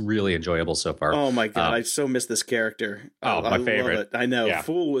 and it's really enjoyable so far. Oh my god, I so miss this character. My favorite. Love it. I know. Yeah.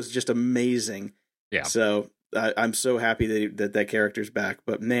 Fool was just amazing. Yeah. So I'm so happy that character's back.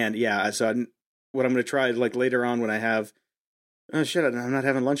 But man, yeah. So what I'm going to try like later on when I have, I'm not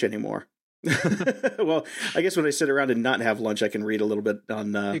having lunch anymore. Well, I guess when I sit around and not have lunch, I can read a little bit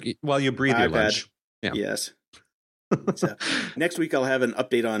on while you breathe your lunch. Yeah. Yes. So next week I'll have an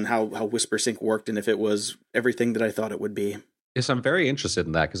update on how WhisperSync worked and if it was everything that I thought it would be. Yes, I'm very interested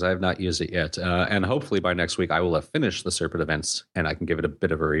in that because I have not used it yet. And hopefully by next week I will have finished the Serpent events and I can give it a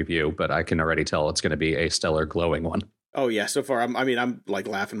bit of a review, but I can already tell it's going to be a stellar glowing one. Oh yeah, so far I'm like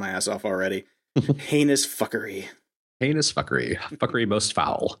laughing my ass off already. Heinous fuckery. Heinous fuckery. Fuckery most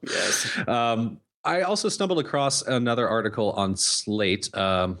foul. Yes. I also stumbled across another article on Slate.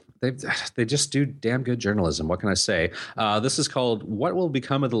 They just do damn good journalism. What can I say? This is called "What Will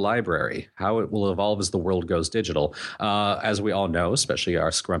Become of the Library? How It Will Evolve as the World Goes Digital." As we all know, especially our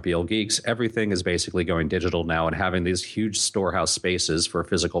scrumpy old geeks, everything is basically going digital now and having these huge storehouse spaces for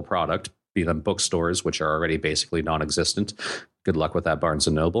physical product, be them bookstores, which are already basically non-existent. Good luck with that, Barnes &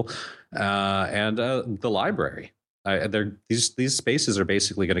 Noble. And the library. These spaces are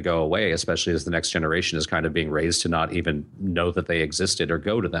basically going to go away, especially as the next generation is kind of being raised to not even know that they existed or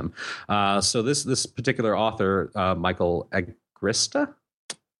go to them. So this particular author, Michael Agresta,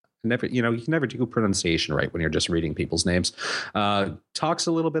 you can never do pronunciation right when you're just reading people's names. Talks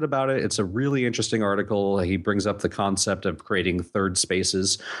a little bit about it. It's a really interesting article. He brings up the concept of creating third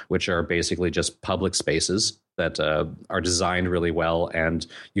spaces, which are basically just public spaces that are designed really well, and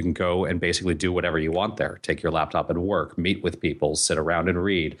you can go and basically do whatever you want there. Take your laptop and work, meet with people, sit around and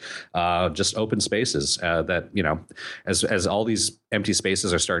read. Just open spaces that, as all these empty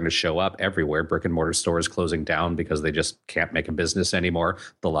spaces are starting to show up everywhere, brick and mortar stores closing down because they just can't make a business anymore,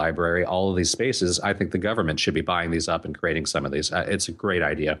 the library, all of these spaces, I think the government should be buying these up and creating some of these. It's a great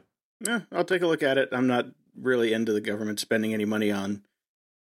idea. Yeah, I'll take a look at it. I'm not really into the government spending any money on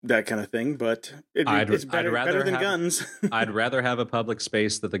that kind of thing, but it's better than guns. I'd rather have a public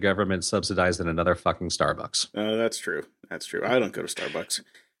space that the government subsidized than another fucking Starbucks. That's true. That's true. I don't go to Starbucks.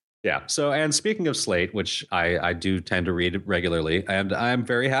 Yeah. So, and speaking of Slate, which I do tend to read regularly, and I'm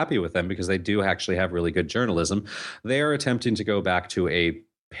very happy with them because they do actually have really good journalism. They are attempting to go back to a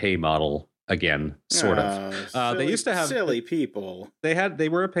pay model again, sort of. They used to have silly people. They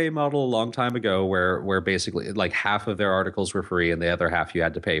were a pay model a long time ago where basically like half of their articles were free and the other half you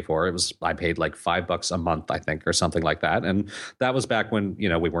had to pay for. I paid like $5 a month, I think, or something like that. And that was back when,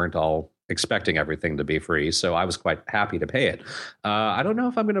 we weren't all expecting everything to be free. So I was quite happy to pay it. I don't know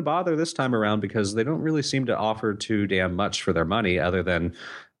if I'm going to bother this time around because they don't really seem to offer too damn much for their money other than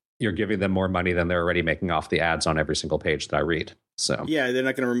you're giving them more money than they're already making off the ads on every single page that I read. So yeah, they're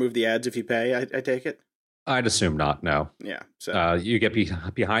not going to remove the ads if you pay. I take it. I'd assume not. No. Yeah. So you get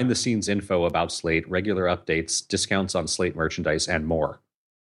behind the scenes info about Slate, regular updates, discounts on Slate merchandise, and more.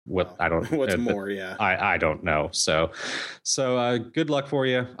 I don't. What's more? Yeah. I don't know. So good luck for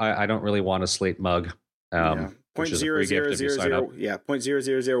you. I don't really want a Slate mug. Yeah. 0.0000. Yeah.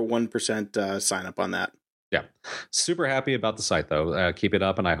 0.0001% sign up on that. Yeah. Super happy about the site, though. Keep it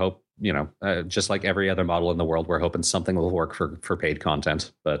up. And I hope, just like every other model in the world, we're hoping something will work for paid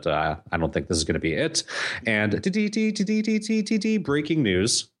content. But I don't think this is going to be it. And breaking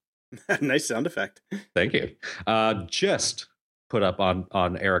news. Nice sound effect. Thank you. Just put up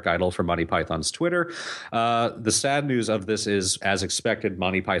on Eric Idle from Monty Python's Twitter. The sad news of this is, as expected,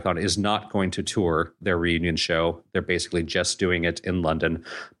 Monty Python is not going to tour their reunion show. They're basically just doing it in London.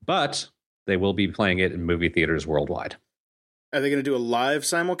 But they will be playing it in movie theaters worldwide. Are they going to do a live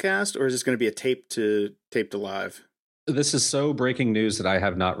simulcast, or is this going to be a tape to live? This is so breaking news that I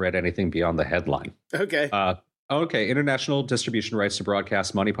have not read anything beyond the headline. Okay. International distribution rights to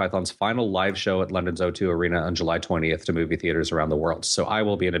broadcast Monty Python's final live show at London's O2 Arena on July 20th to movie theaters around the world. So I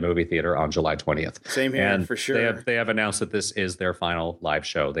will be in a movie theater on July 20th. Same here, and for sure. They have announced that this is their final live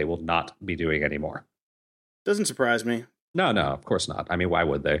show. They will not be doing any more. Doesn't surprise me. No, of course not. I mean, why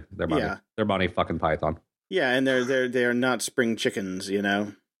would they? They're Monty fucking Python. Yeah, and they're not spring chickens,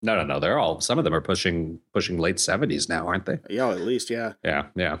 No. Some of them are pushing late 70s now, aren't they? Yeah, at least, yeah.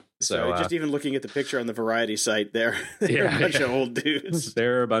 Yeah. So just even looking at the picture on the Variety site, they're a bunch of old dudes.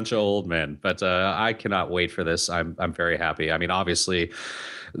 They're a bunch of old men, but I cannot wait for this. I'm very happy. I mean, obviously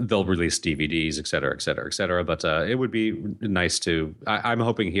they'll release DVDs, et cetera, et cetera, et cetera. But it would be nice to. I'm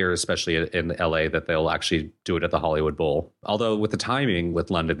hoping here, especially in LA, that they'll actually do it at the Hollywood Bowl. Although with the timing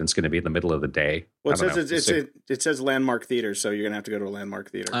with London, it's going to be in the middle of the day. Well, it says Landmark Theater, so you're going to have to go to a Landmark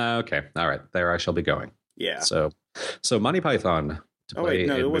Theater. Okay, all right, there I shall be going. Yeah. So Monty Python. Oh wait,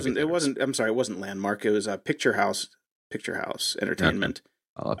 no, it wasn't. I'm sorry, it wasn't Landmark. It was Picture House Entertainment.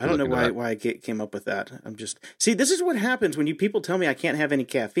 Okay. I don't know why I came up with that. See, this is what happens when people tell me I can't have any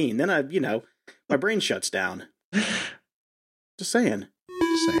caffeine. Then my brain shuts down. Just saying.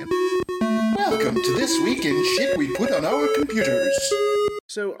 Welcome to This Week in Shit We Put on Our Computers.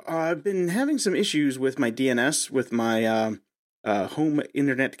 So I've been having some issues with my DNS with my home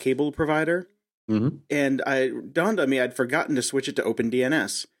internet cable provider. Mm-hmm. And it dawned on me I'd forgotten to switch it to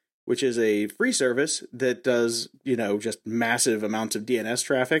OpenDNS, which is a free service that does, just massive amounts of DNS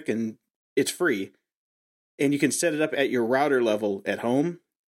traffic, and it's free. And you can set it up at your router level at home,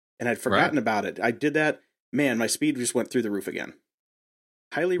 and I'd forgotten about it. I did that. Man, my speed just went through the roof again.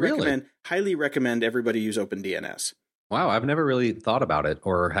 Highly recommend everybody use OpenDNS. Wow, I've never really thought about it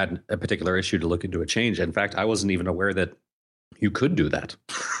or had a particular issue to look into a change. In fact, I wasn't even aware that you could do that.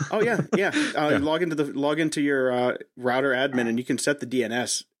 Oh yeah. Log into your router admin, and you can set the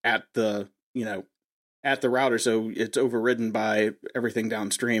DNS at the router, so it's overridden by everything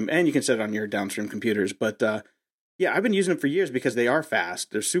downstream, and you can set it on your downstream computers. But I've been using them for years because they are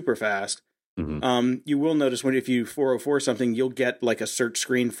fast. They're super fast. Mm-hmm. You will notice if you 404 something, you'll get like a search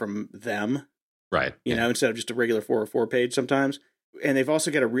screen from them, right? Instead of just a regular 404 page sometimes. And they've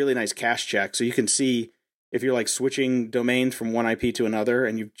also got a really nice cache check, so you can see if you're like switching domains from one IP to another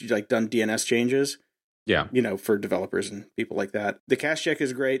and you've like done DNS changes. Yeah. For developers and people like that. The cache check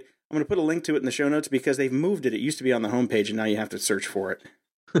is great. I'm going to put a link to it in the show notes because they've moved it. It used to be on the homepage and now you have to search for it.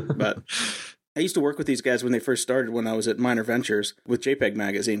 But I used to work with these guys when they first started, when I was at Minor Ventures with JPEG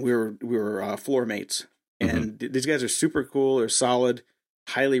Magazine. We were floor mates, and these guys are super cool. They're solid.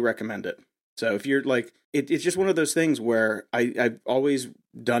 Highly recommend it. So if you're like, it's just one of those things where I've always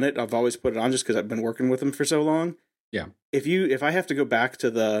done it. I've always put it on just because I've been working with them for so long. Yeah. If I have to go back to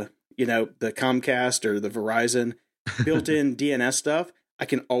the Comcast or the Verizon built-in DNS stuff, I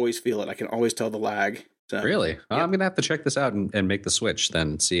can always feel it. I can always tell the lag. So, really? I'm going to have to check this out and make the switch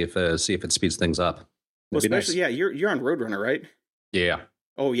then, see if it speeds things up. Well, especially, nice. Yeah, you're on Roadrunner, right? Yeah.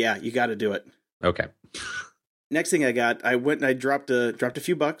 Oh, yeah, you got to do it. Okay. Next thing I got, I went and I dropped a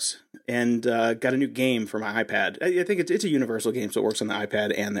few bucks and got a new game for my iPad. I think it's a universal game, so it works on the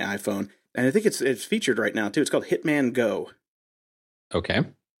iPad and the iPhone. And I think it's featured right now, too. It's called Hitman Go. Okay.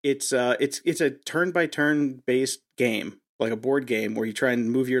 It's a turn-by-turn based game, like a board game where you try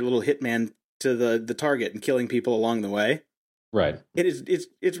and move your little hitman to the target and killing people along the way. Right.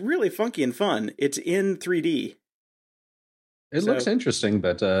 It's really funky and fun. It's in 3D. It looks interesting,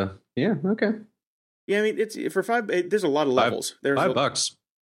 but yeah, okay. Yeah, I mean, it's for there's a lot of levels. There's $5.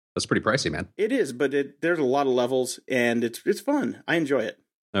 That's pretty pricey, man. It is, but there's a lot of levels, and it's fun. I enjoy it.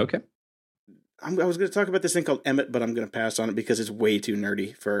 Okay. I was going to talk about this thing called Emmet, but I'm going to pass on it because it's way too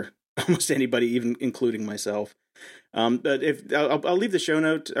nerdy for almost anybody, even including myself. But if I'll leave the show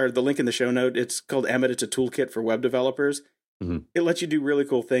note or the link in the show note. It's called Emmet. It's a toolkit for web developers. Mm-hmm. It lets you do really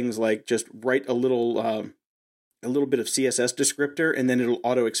cool things like just write a little bit of CSS descriptor, and then it'll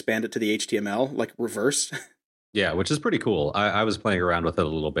auto expand it to the HTML, like reverse. Yeah, which is pretty cool. I was playing around with it a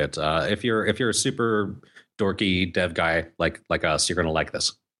little bit. If you're a super dorky dev guy like us, you're gonna like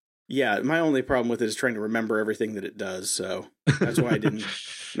this. Yeah, my only problem with it is trying to remember everything that it does. So that's why I'm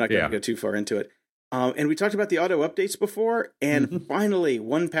not going to go too far into it. And we talked about the auto updates before, and finally,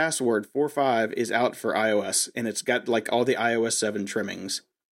 1Password 4.5 is out for iOS, and it's got like all the iOS 7 trimmings.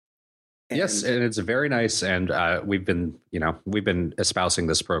 Yes, and it's very nice. And we've been espousing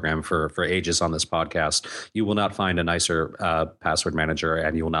this program for ages on this podcast. You will not find a nicer password manager,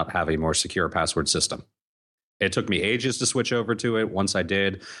 and you will not have a more secure password system. It took me ages to switch over to it. Once I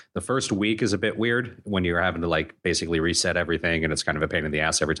did, the first week is a bit weird when you're having to like basically reset everything, and it's kind of a pain in the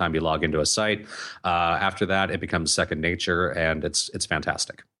ass every time you log into a site. After that, it becomes second nature, and it's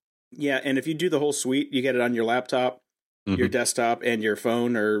fantastic. Yeah, and if you do the whole suite, you get it on your laptop, your desktop, and your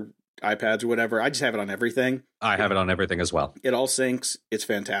phone or iPads or whatever. I just have it on everything. I have it on everything as well. It all syncs. It's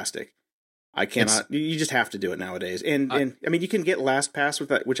fantastic. I cannot. You just have to do it nowadays. And I mean, you can get LastPass with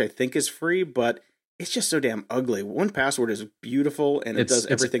that, which I think is free, but it's just so damn ugly. 1Password is beautiful, and it does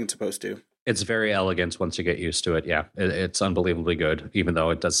everything it's supposed to. It's very elegant once you get used to it. Yeah, it's unbelievably good, even though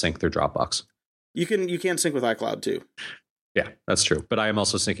it does sync through Dropbox. You can sync with iCloud too. Yeah, that's true. But I am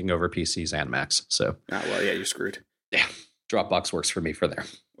also syncing over PCs and Macs. So well, yeah, you're screwed. Yeah, Dropbox works for me for there.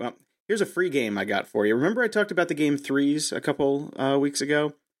 Well, here's a free game I got for you. Remember I talked about the game Threes a couple weeks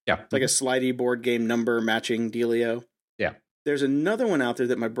ago? Yeah. It's like a slidey board game number matching dealio. Yeah. There's another one out there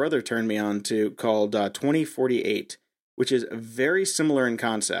that my brother turned me on to called 2048, which is very similar in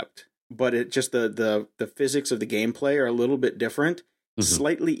concept, but it just the physics of the gameplay are a little bit different,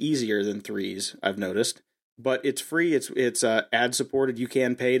 slightly easier than Threes, I've noticed. But it's free. It's ad supported. You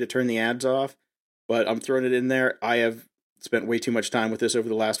can pay to turn the ads off, but I'm throwing it in there. I have spent way too much time with this over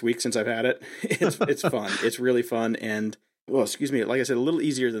the last week since I've had it. It's fun. It's really fun, and excuse me, like I said, a little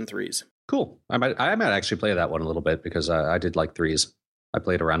easier than Threes. Cool. I might actually play that one a little bit because I did like Threes. I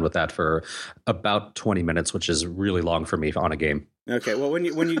played around with that for about 20 minutes, which is really long for me on a game. Okay, well, when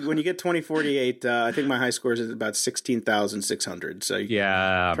you get 2048, I think my high score is about 16,600. So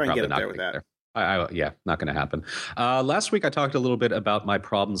yeah, try and get up there with that. There. Yeah, not going to happen. Last week, I talked a little bit about my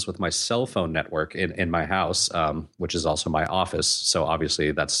problems with my cell phone network in my house, which is also my office. So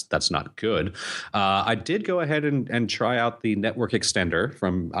obviously, that's not good. I did go ahead and try out the network extender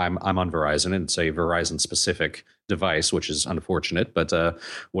from I'm on Verizon, and it's a Verizon specific device, which is unfortunate. But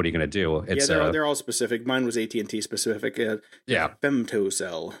what are you going to do? They're all specific. Mine was AT&T specific.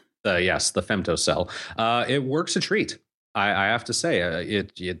 Femtocell. Yes, the Femtocell. It works a treat. I have to say,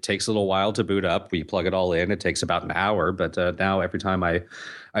 it takes a little while to boot up. We plug it all in. It takes about an hour. But now every time I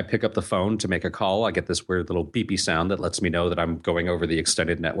pick up the phone to make a call, I get this weird little beepy sound that lets me know that I'm going over the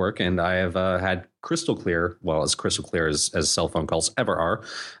extended network. And I have had crystal clear, as crystal clear as cell phone calls ever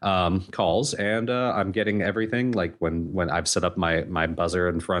are, calls. And I'm getting everything. Like when I've set up my buzzer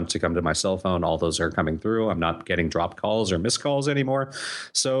in front to come to my cell phone, all those are coming through. I'm not getting dropped calls or missed calls anymore.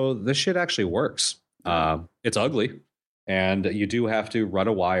 So this shit actually works. It's ugly. And you do have to run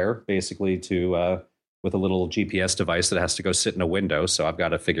a wire basically to with a little GPS device that has to go sit in a window. So I've got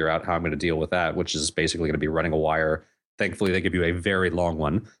to figure out how I'm going to deal with that, which is basically going to be running a wire. Thankfully, they give you a very long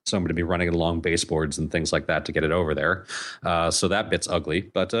one. So I'm going to be running it along baseboards and things like that to get it over there. So that bit's ugly,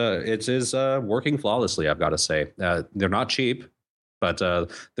 but it is working flawlessly, I've got to say. They're not cheap. But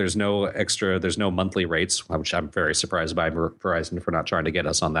there's no monthly rates, which I'm very surprised by Verizon for not trying to get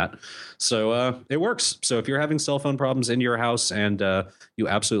us on that. So it works. So if you're having cell phone problems in your house and you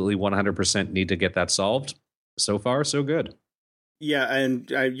absolutely 100% need to get that solved, so far, so good. Yeah, and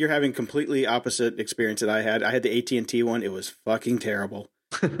you're having completely opposite experience that I had. I had the AT&T one. It was fucking terrible.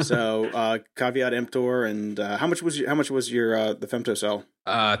 So caveat emptor. And how much was your the Femtocell?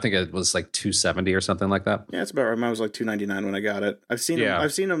 I think it was like $270 or something like that. Yeah, it's about right. Mine was like $299 when I got it. I've seen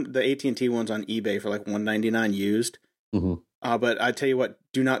them, the AT&T ones on eBay for like $199 used. Mm-hmm. But I tell you what,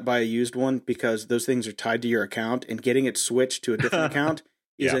 do not buy a used one because those things are tied to your account, and getting it switched to a different account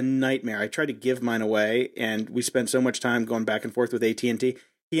is a nightmare. I tried to give mine away, and we spent so much time going back and forth with AT&T.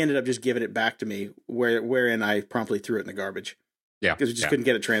 He ended up just giving it back to me, wherein I promptly threw it in the garbage. Yeah. Because we just couldn't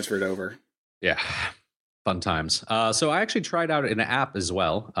get it transferred over. Yeah. Fun times. So I actually tried out an app as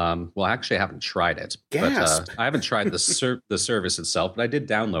well. Well, actually, I haven't tried it. Gasp. But I haven't tried the service itself, but I did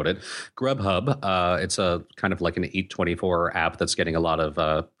download it. Grubhub. It's a kind of like an Eat24 app that's getting a lot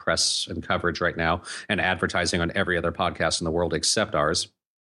of press and coverage right now, and advertising on every other podcast in the world except ours.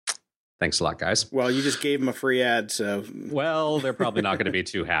 Thanks a lot, guys. Well, you just gave them a free ad, so... Well, they're probably not going to be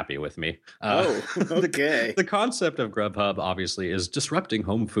too happy with me. Okay. The concept of Grubhub, obviously, is disrupting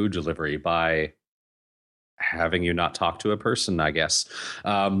home food delivery by having you not talk to a person, I guess.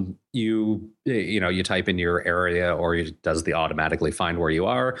 You type in your area, or it does the automatically find where you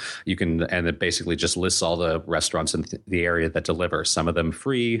are. You can, and it basically just lists all the restaurants in the area that deliver. Some of them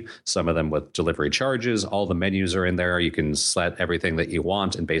free, some of them with delivery charges. All the menus are in there. You can select everything that you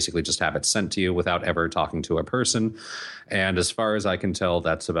want and basically just have it sent to you without ever talking to a person. And as far as I can tell,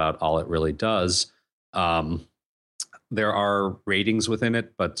 that's about all it really does. There are ratings within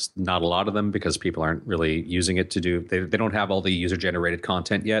it, but not a lot of them because people aren't really using it to do. They don't have all the user-generated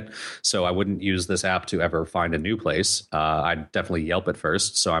content yet, so I wouldn't use this app to ever find a new place. I'd definitely Yelp it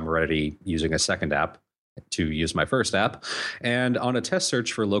first, so I'm already using a second app to use my first app. And on a test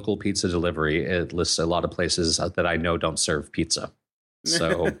search for local pizza delivery, it lists a lot of places that I know don't serve pizza.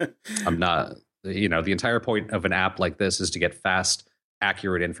 So I'm not, the entire point of an app like this is to get fast,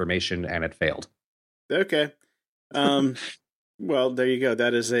 accurate information, and it failed. Okay. Well, there you go.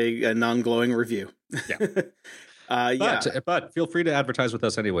 That is a non-glowing review. Yeah. But feel free to advertise with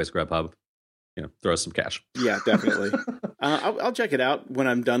us anyways, Grubhub. Throw us some cash. Yeah, definitely. I'll check it out when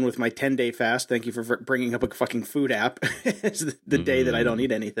I'm done with my 10-day fast. Thank you for bringing up a fucking food app. It's the day that I don't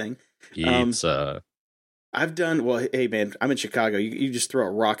eat anything. Pizza. I've done, well, hey man, I'm in Chicago. You just throw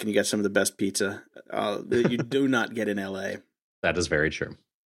a rock and you get some of the best pizza. You do not get in LA. That is very true.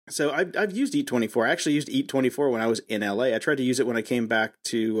 So I've used Eat24. I actually used Eat24 when I was in LA. I tried to use it when I came back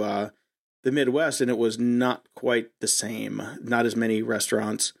to the Midwest, and it was not quite the same. Not as many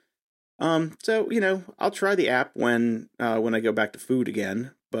restaurants. So I'll try the app when I go back to food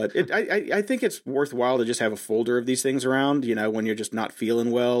again. But I think it's worthwhile to just have a folder of these things around. When you're just not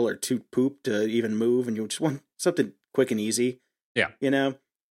feeling well or too pooped to even move, and you just want something quick and easy. Yeah. You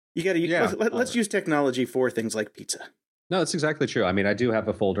got to. Let's use technology for things like pizza. No, that's exactly true. I mean, I do have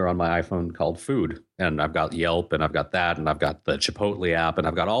a folder on my iPhone called Food, and I've got Yelp, and I've got that, and I've got the Chipotle app, and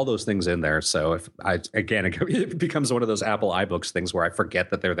I've got all those things in there. So it becomes one of those Apple iBooks things where I forget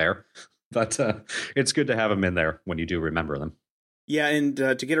that they're there. But it's good to have them in there when you do remember them. Yeah, and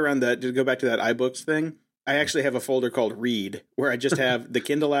to get around that, to go back to that iBooks thing, I actually have a folder called Read, where I just have the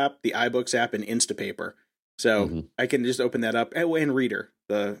Kindle app, the iBooks app, and Instapaper. So I can just open that up, and Reader,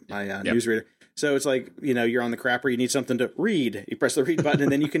 my newsreader. So it's like, you're on the crapper, you need something to read. You press the read button,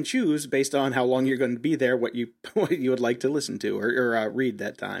 and then you can choose based on how long you're going to be there, what you would like to listen to or read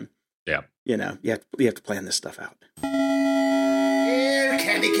that time. Yeah. You have to plan this stuff out. Yeah,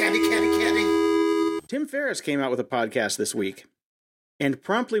 candy. Tim Ferriss came out with a podcast this week and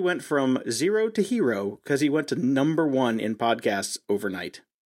promptly went from 0 to hero because he went to #1 in podcasts overnight.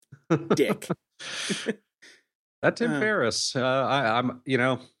 Dick. That Tim Ferriss,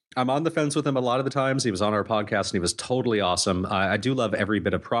 I'm on the fence with him a lot of the times. He was on our podcast and he was totally awesome. I do love every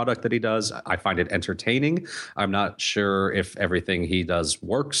bit of product that he does. I find it entertaining. I'm not sure if everything he does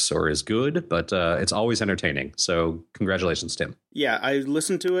works or is good, but it's always entertaining. So congratulations, Tim. Yeah, I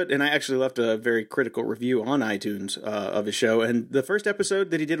listened to it and I actually left a very critical review on iTunes of his show. And the first episode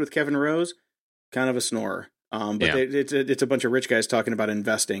that he did with Kevin Rose, kind of a snorer. It's a bunch of rich guys talking about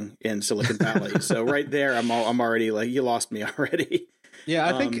investing in Silicon Valley. So right there, I'm already like, you lost me already. Yeah,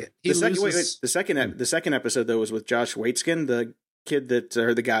 I think the second episode though was with Josh Waitzkin, the kid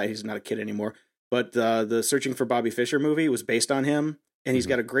or the guy. He's not a kid anymore, but the Searching for Bobby Fischer movie was based on him, and he's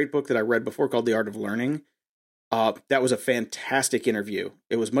got a great book that I read before called The Art of Learning. That was a fantastic interview.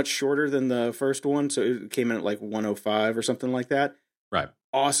 It was much shorter than the first one, so it came in at like 105 or something like that. Right.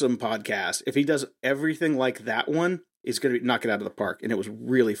 Awesome podcast. If he does everything like that one, he's going to knock it out of the park, and it was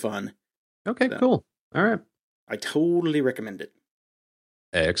really fun. Okay, cool. All right. I totally recommend it.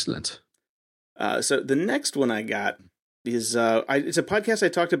 Excellent. So the next one I got is it's a podcast I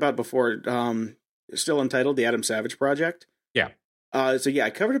talked about before, still entitled The Adam Savage Project. Yeah. I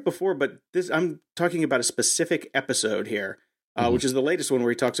covered it before, but I'm talking about a specific episode here, which is the latest one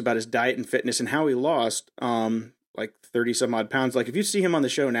where he talks about his diet and fitness and how he lost like 30 some odd pounds. Like if you see him on the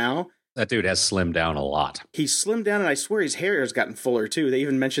show now, that dude has slimmed down a lot. He's slimmed down, and I swear his hair has gotten fuller too. They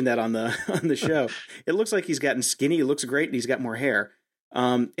even mentioned that on the show. It looks like he's gotten skinny. He looks great, and he's got more hair.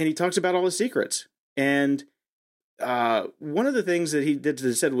 And he talks about all his secrets. And one of the things that he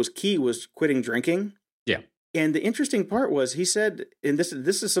said was key was quitting drinking. Yeah. And the interesting part was he said, and this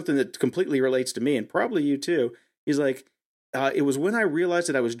is something that completely relates to me and probably you too. He's like, it was when I realized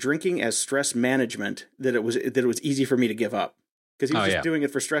that I was drinking as stress management that it was easy for me to give up, because he was just doing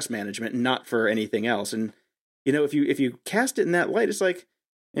it for stress management and not for anything else. And if you cast it in that light, it's like,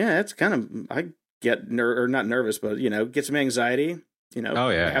 yeah, that's kind of, I get not nervous, but get some anxiety.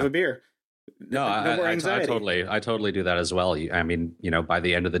 Have a beer. No, I totally do that as well. I mean, by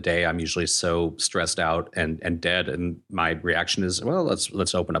the end of the day, I'm usually so stressed out and dead, and my reaction is, well,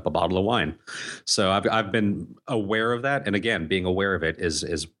 let's open up a bottle of wine. So I've been aware of that, and again, being aware of it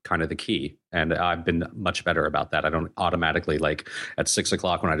is kind of the key. And I've been much better about that. I don't automatically, like at 6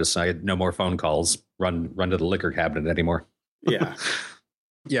 o'clock when I decide no more phone calls, run to the liquor cabinet anymore. Yeah.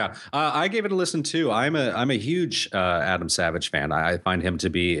 Yeah, I gave it a listen too. I'm a huge Adam Savage fan. I find him to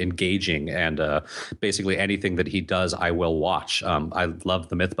be engaging, and basically anything that he does, I will watch. I love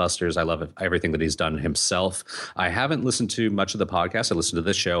the Mythbusters. I love everything that he's done himself. I haven't listened to much of the podcast. I listened to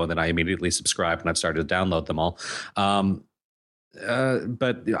this show, and then I immediately subscribed, and I've started to download them all.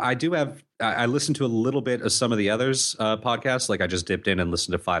 But I listened to a little bit of some of the others podcasts. Like I just dipped in and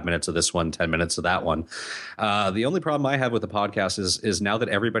listened to 5 minutes of this one, 10 minutes of that one. The only problem I have with the podcast is now that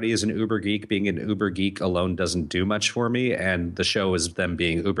everybody is an uber geek, being an uber geek alone doesn't do much for me. And the show is them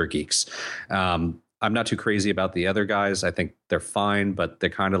being uber geeks. I'm not too crazy about the other guys. I think they're fine, but they're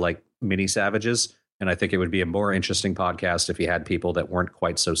kind of like mini savages. And I think it would be a more interesting podcast if you had people that weren't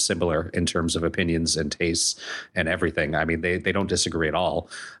quite so similar in terms of opinions and tastes and everything. I mean, they don't disagree at all.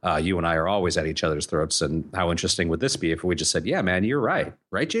 You and I are always at each other's throats. And how interesting would this be if we just said, yeah, man, you're right.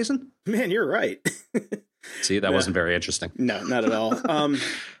 Right, Jason? Man, you're right. See, that wasn't very interesting. No, not at all.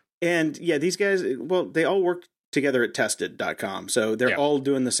 And yeah, these guys, well, they all work together at tested.com. So they're all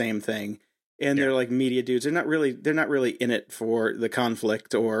doing the same thing. And they're like media dudes. They're not really in it for the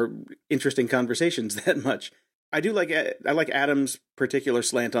conflict or interesting conversations that much. I like Adam's particular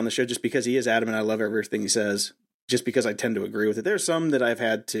slant on the show just because he is Adam and I love everything he says, just because I tend to agree with it. There's some that I've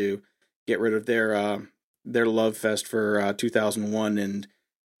had to get rid of their love fest for 2001, and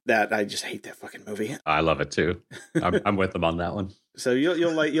that I just hate that fucking movie. I love it too. I'm with them on that one. So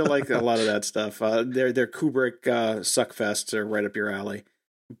you'll like a lot of that stuff. Their Kubrick suckfests are right up your alley.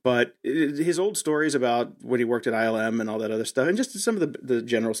 But his old stories about when he worked at ILM and all that other stuff, and just some of the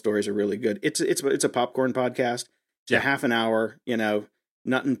general stories are really good. It's a popcorn podcast. It's a half an hour,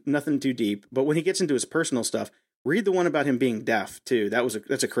 nothing too deep. But when he gets into his personal stuff, read the one about him being deaf too.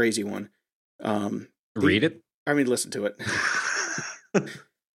 That's a crazy one. Read it? I mean, listen to it.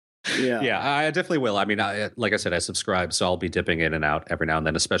 Yeah, I definitely will. I mean, like I said, I subscribe, so I'll be dipping in and out every now and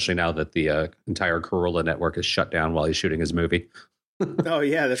then, especially now that the entire Corolla network is shut down while he's shooting his movie. Oh,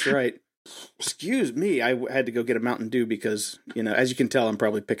 yeah, that's right. Excuse me. I had to go get a Mountain Dew because, as you can tell, I'm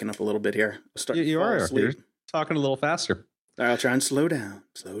probably picking up a little bit here. You are. You're talking a little faster. All right, I'll try and slow down.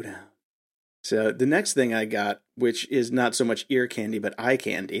 So the next thing I got, which is not so much ear candy, but eye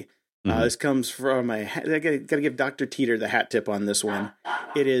candy, this comes from I gotta give Dr. Teeter the hat tip on this one.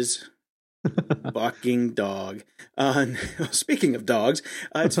 It is Bucking Dog. Speaking of dogs,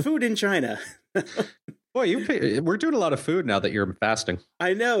 it's food in China. Boy, we're doing a lot of food now that you're fasting.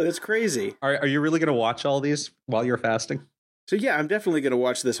 I know, that's crazy. Are you really going to watch all these while you're fasting? So yeah, I'm definitely going to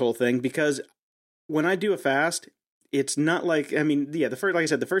watch this whole thing because when I do a fast, it's not like, like I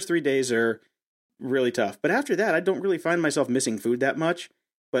said, the first 3 days are really tough. But after that, I don't really find myself missing food that much.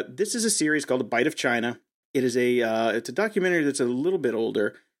 But this is a series called A Bite of China. It is it's a documentary that's a little bit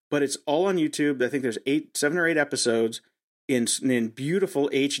older, but it's all on YouTube. I think there's 7 or 8 episodes in beautiful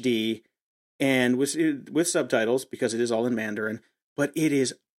HD. And with subtitles, because it is all in Mandarin, but it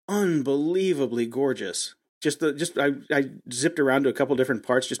is unbelievably gorgeous. I zipped around to a couple different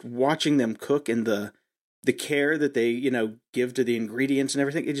parts, just watching them cook and the care that they give to the ingredients and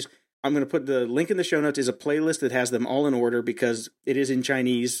everything. I'm going to put the link in the show notes. Is a playlist that has them all in order because it is in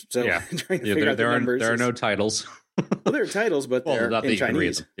Chinese. So trying to figure out the numbers. There are no titles. Well, there are titles, but they're in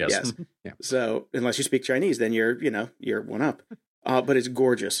Chinese. Yes. Yeah. So unless you speak Chinese, then you're one up. But it's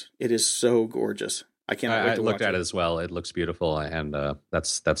gorgeous. It is so gorgeous. I can't wait to watch it. I looked at it as well. It looks beautiful, and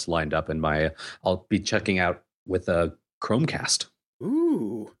that's lined up in my. I'll be checking out with a Chromecast.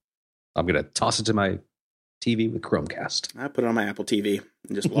 Ooh! I'm gonna toss it to my TV with Chromecast. I put it on my Apple TV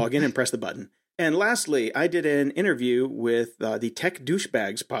and just log in and press the button. And lastly, I did an interview with the Tech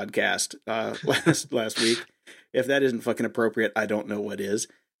Douchebags podcast last week. If that isn't fucking appropriate, I don't know what is.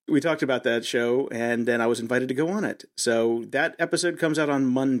 We talked about that show, and then I was invited to go on it. So that episode comes out on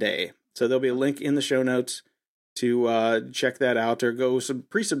Monday. So there'll be a link in the show notes to check that out, or go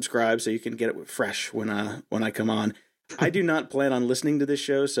pre-subscribe so you can get it fresh when I come on. I do not plan on listening to this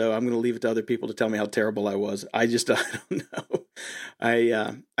show, so I'm going to leave it to other people to tell me how terrible I was. I don't know.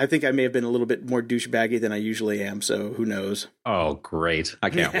 I think I may have been a little bit more douchebaggy than I usually am, so who knows? Oh, great. I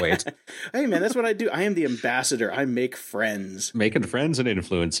can't wait. Hey, man, that's what I do. I am the ambassador. I make friends. Making friends and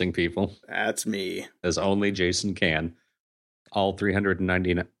influencing people. That's me. As only Jason can. All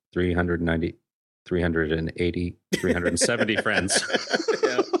 370 friends.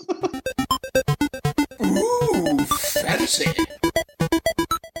 Yeah. Ooh, fancy.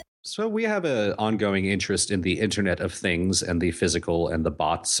 So we have an ongoing interest in the Internet of Things and the physical and the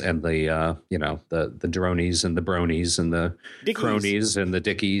bots and the the dronies and the bronies and the Dickies. cronies and the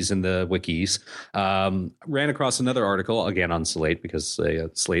dickies and the wikis. Ran across another article again on Slate because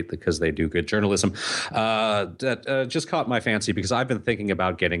they do good journalism. That just caught my fancy because I've been thinking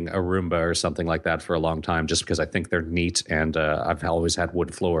about getting a Roomba or something like that for a long time, just because I think they're neat, and I've always had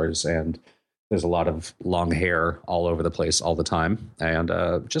wood floors, and there's a lot of long hair all over the place all the time, and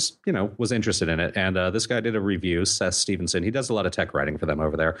just, was interested in it. And this guy did a review, Seth Stevenson. He does a lot of tech writing for them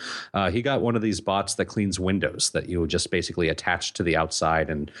over there. He got one of these bots that cleans windows that you just basically attach to the outside,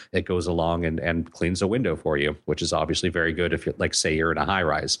 and it goes along and cleans a window for you, which is obviously very good if, say you're in a high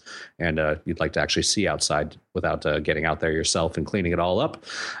rise and you'd like to actually see outside without getting out there yourself and cleaning it all up.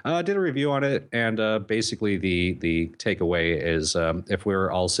 Did a review on it, and basically the takeaway is if we're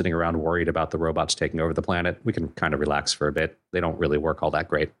all sitting around worried about the robots taking over the planet, we can kind of relax for a bit. They don't really work all that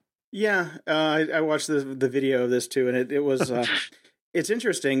great. Yeah, I watched the video of this too, and it was it's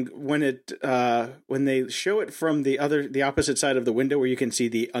interesting when they show it from the opposite side of the window where you can see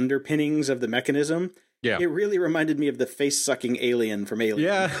the underpinnings of the mechanism. Yeah, it really reminded me of the face-sucking alien from Alien.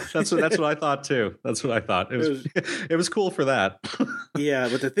 Yeah, that's what I thought too. That's what I thought. It was cool for that. Yeah,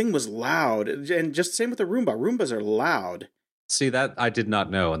 but the thing was loud, and just same with the Roomba. Roombas are loud. See, that I did not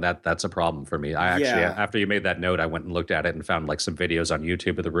know, and that's a problem for me. I actually, after you made that note, I went and looked at it and found some videos on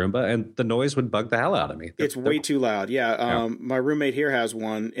YouTube of the Roomba, and the noise would bug the hell out of me. It's way too loud. Yeah, my roommate here has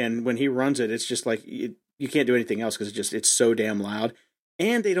one, and when he runs it, it's just like you can't do anything else because it's so damn loud,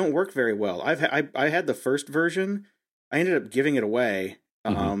 and they don't work very well. I had the first version. I ended up giving it away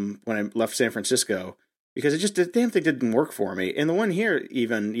when I left San Francisco because the damn thing didn't work for me. And the one here,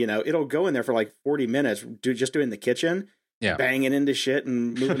 even it'll go in there for like 40 minutes, just doing the kitchen. Yeah. Banging into shit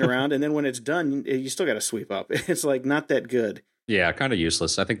and moving around. And then when it's done, you still got to sweep up. It's like not that good. Yeah, kind of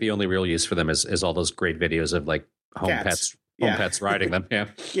useless. I think the only real use for them is all those great videos of like home pets riding them. Yeah.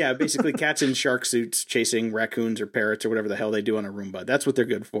 Yeah, basically cats in shark suits chasing raccoons or parrots or whatever the hell they do on a Roomba. That's what they're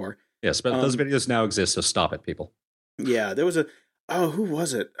good for. Yes, but those videos now exist, so stop it, people. Yeah, there was who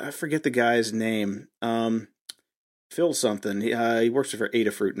was it? I forget the guy's name. Phil something. He works for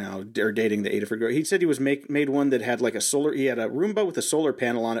Adafruit now, or dating the Adafruit girl. He said he was made one that had like he had a Roomba with a solar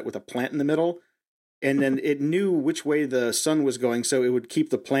panel on it with a plant in the middle, and then it knew which way the sun was going, so it would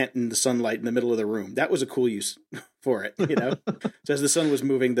keep the plant in the sunlight in the middle of the room. That was a cool use for it, So as the sun was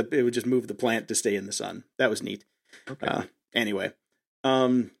moving, it would just move the plant to stay in the sun. That was neat. Okay. Anyway,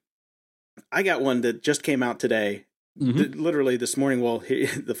 I got one that just came out today, literally this morning. Well,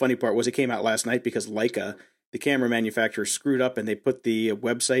 the funny part was it came out last night because Leica, the camera manufacturer, screwed up and they put the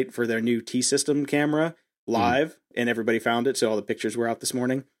website for their new T-System camera live and everybody found it. So all the pictures were out this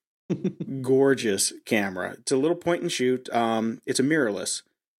morning. Gorgeous camera. It's a little point and shoot. It's a mirrorless.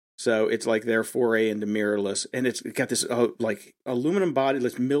 So it's like their foray into mirrorless. And it's got this like aluminum body,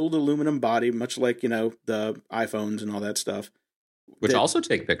 this milled aluminum body, much like, the iPhones and all that stuff. Which also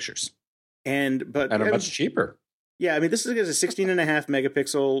take pictures. And are much cheaper. Yeah, I mean, this has a 16.5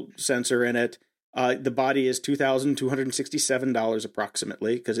 megapixel sensor in it. The body is $2,267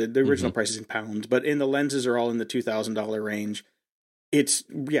 approximately because the original price is in pounds, but the lenses are all in the $2,000 range. It's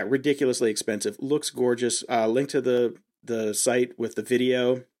ridiculously expensive. Looks gorgeous. Link to the site with the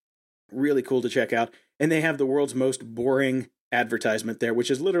video. Really cool to check out. And they have the world's most boring advertisement there,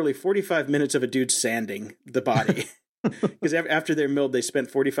 which is literally 45 minutes of a dude sanding the body. Because after they're milled, they spent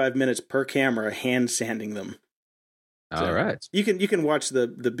 45 minutes per camera hand sanding them. So all right. You can watch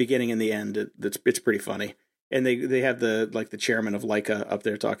the beginning and the end. It's pretty funny. And they have the chairman of Leica up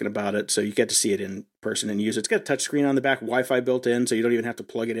there talking about it, so you get to see it in person and use it. It's got a touch screen on the back, Wi-Fi built in, so you don't even have to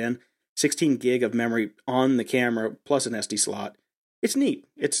plug it in. 16 gig of memory on the camera plus an SD slot. It's neat.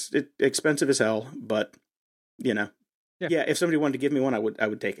 It's expensive as hell, but yeah. If somebody wanted to give me one, I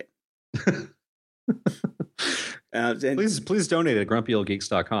would take it. Please donate at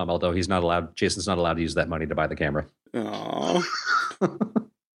grumpyoldgeeks.com, although Jason's not allowed to use that money to buy the camera. Aww.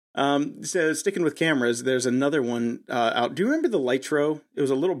 So sticking with cameras, there's another one out. Do you remember the Lytro? It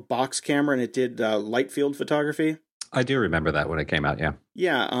was a little box camera and it did light field photography. I do remember that when it came out, yeah.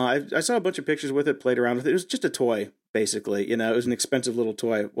 Yeah, I saw a bunch of pictures with it, played around with it. It was just a toy, basically. You know, it was an expensive little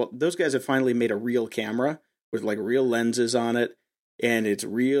toy. Well, those guys have finally made a real camera with like real lenses on it, and it's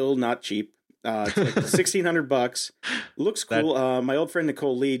real, not cheap. It's like $1,600. Looks cool. My old friend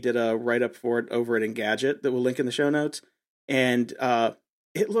Nicole Lee did a write-up for it over at Engadget that we'll link in the show notes, and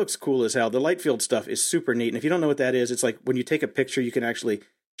it looks cool as hell. The light field stuff is super neat, and if you don't know what that is, it's like when you take a picture, you can actually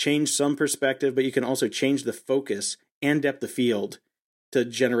change some perspective, but you can also change the focus and depth of field to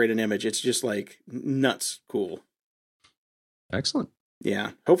generate an image. It's just like nuts cool. Excellent.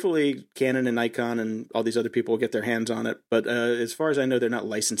 Yeah. Hopefully Canon and Nikon and all these other people will get their hands on it. But as far as I know, they're not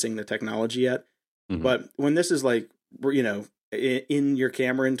licensing the technology yet. Mm-hmm. But when this is like, you know, in your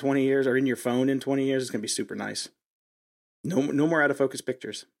camera in 20 years or in your phone in 20 years, it's going to be super nice. No more out of focus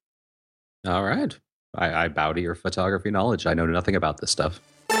pictures. All right. I bow to your photography knowledge. I know nothing about this stuff.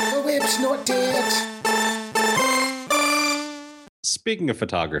 The web's not dead. Speaking of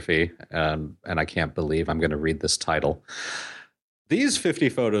photography, and I can't believe I'm going to read this title. These 50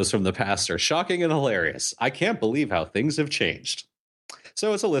 photos from the past are shocking and hilarious. I can't believe how things have changed.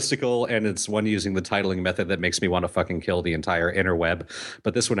 So it's a listicle, and it's one using the titling method that makes me want to fucking kill the entire interweb.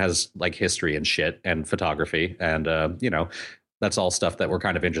 But this one has like history and shit and photography, and you know, that's all stuff that we're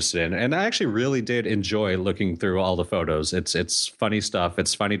kind of interested in. And I actually really did enjoy looking through all the photos. It's funny stuff.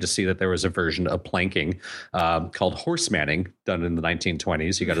 It's funny to see that there was a version of planking called horsemanning done in the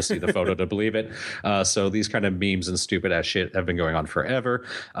 1920s. You got to see the photo to believe it. So these kind of memes and stupid ass shit have been going on forever.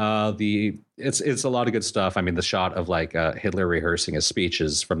 It's a lot of good stuff. I mean, the shot of like Hitler rehearsing his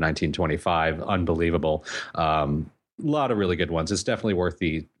speeches from 1925, unbelievable. A lot of really good ones. It's definitely worth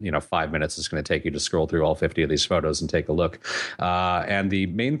the 5 minutes it's going to take you to scroll through all 50 of these photos and take a look. And the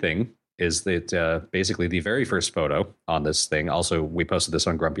main thing is that basically the very first photo on this thing, also we posted this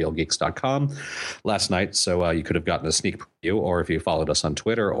on grumpyoldgeeks.com last night, so you could have gotten a sneak preview, or if you followed us on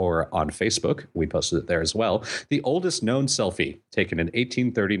Twitter or on Facebook, we posted it there as well. The oldest known selfie taken in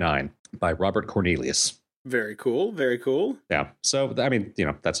 1839 by Robert Cornelius. Very cool. Very cool. Yeah. So, I mean,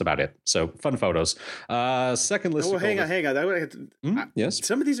 that's about it. So, fun photos. Second list. Oh, hang on. Yes.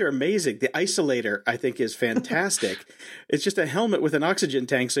 Some of these are amazing. The isolator, I think, is fantastic. It's just a helmet with an oxygen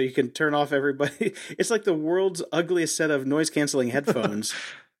tank so you can turn off everybody. It's like the world's ugliest set of noise-canceling headphones.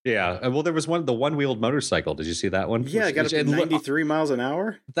 Yeah. Well, there was the one-wheeled motorcycle. Did you see that one? Yeah, it got up to 93 miles an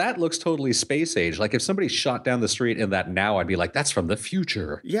hour. That looks totally space age. Like if somebody shot down the street in that now, I'd be like, that's from the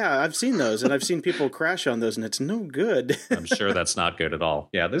future. Yeah, I've seen those, and I've seen people crash on those, and it's no good. I'm sure that's not good at all.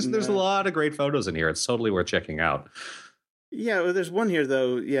 Yeah, there's a lot of great photos in here. It's totally worth checking out. Yeah, well, there's one here,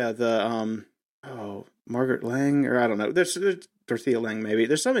 though. Yeah, the, Margaret Lang, or I don't know. There's Dorothea Lang, maybe.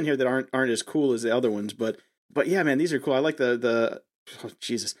 There's some in here that aren't as cool as the other ones, but yeah, man, these are cool. I like the oh,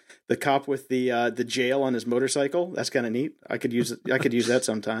 Jesus, the cop with the jail on his motorcycle. That's kind of neat. I could use that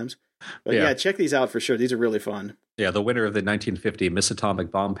sometimes. But yeah, check these out for sure. These are really fun. Yeah, the winner of the 1950 Miss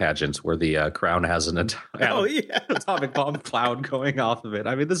Atomic Bomb pageant, where the crown has an atomic bomb cloud going off of it.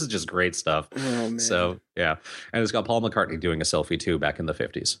 I mean, this is just great stuff. Oh, man. So, yeah. And it's got Paul McCartney doing a selfie, too, back in the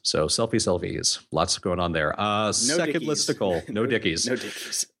 50s. So, selfies. Lots going on there. Second listicle. No dickies. No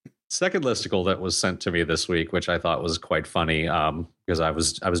dickies. Second listicle that was sent to me this week, which I thought was quite funny, because I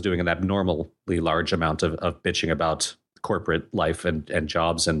was doing an abnormally large amount of bitching about corporate life and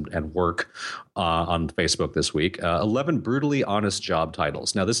jobs and work on Facebook this week. 11 brutally honest job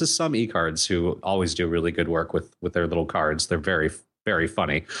titles. Now, this is some e-cards who always do really good work with their little cards. They're very, very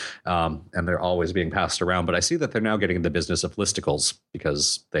funny, and they're always being passed around. But I see that they're now getting in the business of listicles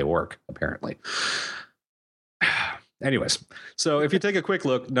because they work, apparently. Anyways, so if you take a quick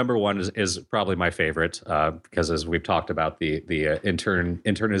look, number one is probably my favorite, because as we've talked about the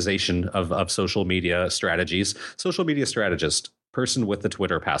internization of social media strategies, social media strategist, person with the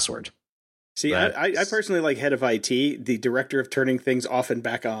Twitter password. See, I personally like head of IT, the director of turning things off and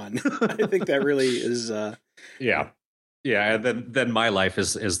back on. I think that really is. Yeah. Yeah, and then my life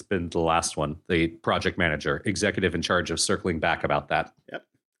has been the last one, the project manager, executive in charge of circling back about that. Yep.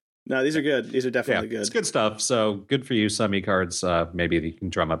 No, these are good. These are definitely good. It's good stuff. So good for you, some e-cards. Maybe you can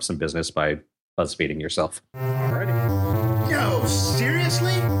drum up some business by BuzzFeeding yourself. Alrighty. Yo,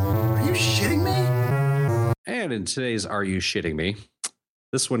 seriously? Are you shitting me? And in today's Are You Shitting Me?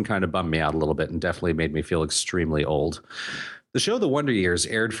 This one kind of bummed me out a little bit and definitely made me feel extremely old. The show The Wonder Years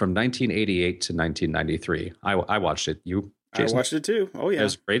aired from 1988 to 1993. I watched it. You, Jason? I watched it too. Oh, yeah. It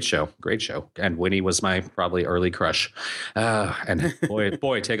was a great show. And Winnie was my probably early crush. And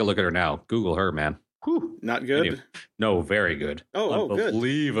boy, take a look at her now. Google her, man. Whew. Not good? Anyway, no, very good. Good.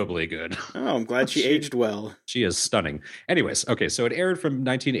 Unbelievably good. Oh, I'm glad she aged well. She is stunning. Anyways, okay, so it aired from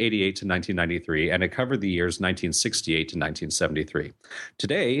 1988 to 1993, and it covered the years 1968 to 1973.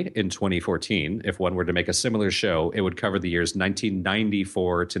 Today, in 2014, if one were to make a similar show, it would cover the years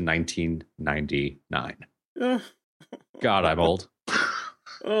 1994 to 1999. God, I'm old.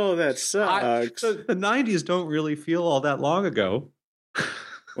 Oh, that sucks. The 90s don't really feel all that long ago.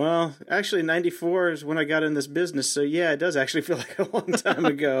 Well, actually, 94 is when I got in this business, so yeah, it does actually feel like a long time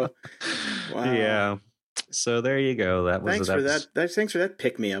ago. Wow. Yeah. So there you go. Thanks for that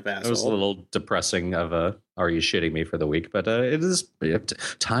pick-me-up, asshole. It was a little depressing of a "Are you shitting me" for the week, but it is.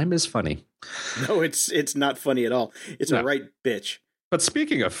 Time is funny. No, it's not funny at all. It's a right bitch. But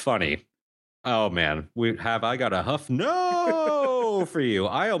speaking of funny, oh man, I got a huff? No, for you.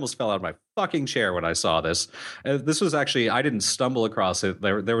 I almost fell out of my fucking chair when I saw this. This was actually, I didn't stumble across it.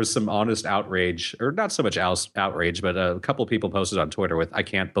 There was some honest outrage, or not so much outrage, but a couple of people posted on Twitter with, "I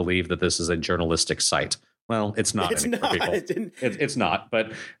can't believe that this is a journalistic site." Well, it's not. It's not. It's not.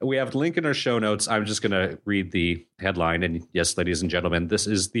 But we have a link in our show notes. I'm just going to read the headline. And yes, ladies and gentlemen, this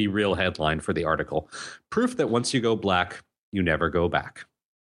is the real headline for the article. Proof that once you go black, you never go back.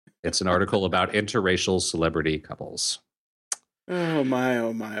 It's an article about interracial celebrity couples. Oh, my,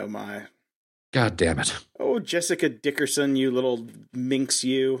 oh, my, oh, my. God damn it. Oh, Jessica Dickerson, you little minx,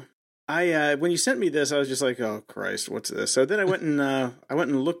 you. When you sent me this, I was just like, oh, Christ, what's this? So then I went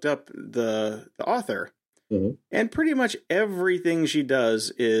and looked up the author. Mm-hmm. And pretty much everything she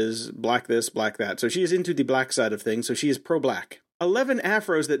does is black this, black that. So she is into the black side of things. So she is pro-black. 11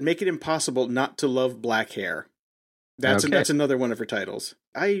 afros that make it impossible not to love black hair. That's another one of her titles.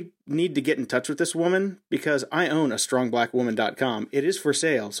 I need to get in touch with this woman because I own a strongblackwoman.com. It is for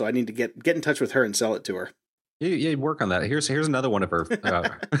sale, so I need to get in touch with her and sell it to her. Yeah, work on that. Here's another one of her.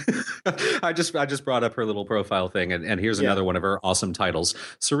 I just brought up her little profile thing, and here's another one of her awesome titles.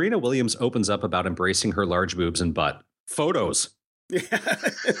 Serena Williams opens up about embracing her large boobs and butt. Photos. Yeah.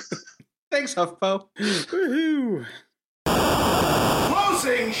 Thanks, HuffPo. Woohoo!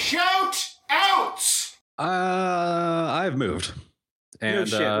 Closing shout outs. I've moved. And, no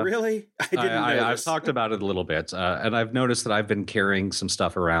shit, really? I didn't know I've talked about it a little bit, and I've noticed that I've been carrying some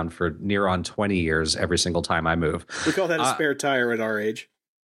stuff around for near on 20 years every single time I move. We call that a spare tire at our age.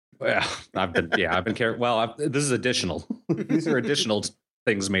 Well, I've been carrying. Well, this is additional. These are additional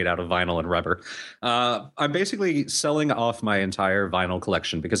things made out of vinyl and rubber. I'm basically selling off my entire vinyl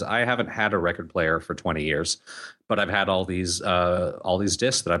collection because I haven't had a record player for 20 years, but I've had all these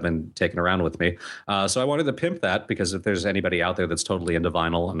discs that I've been taking around with me. So I wanted to pimp that because if there's anybody out there that's totally into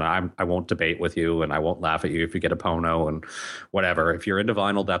vinyl, and I won't debate with you and I won't laugh at you if you get a Pono and whatever. If you're into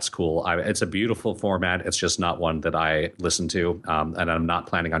vinyl, that's cool. It's a beautiful format. It's just not one that I listen to, and I'm not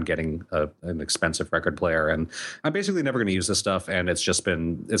planning on getting an expensive record player. And I'm basically never going to use this stuff, and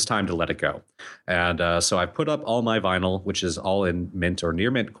it's time to let it go. And so I've put up all my vinyl, which is all in mint or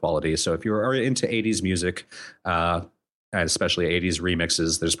near mint quality. So if you're into 80s music, and especially 80s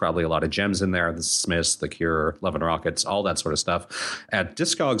remixes, there's probably a lot of gems in there. The Smiths, The Cure, Love and Rockets, all that sort of stuff at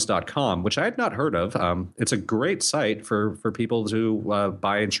Discogs.com, which I had not heard of. It's a great site for people to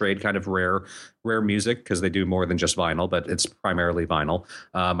buy and trade kind of rare music because they do more than just vinyl, but it's primarily vinyl.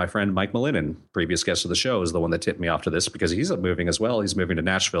 My friend Mike Malinin, previous guest of the show, is the one that tipped me off to this because he's moving as well. He's moving to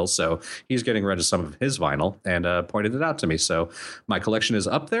Nashville, so he's getting rid of some of his vinyl and pointed it out to me. So my collection is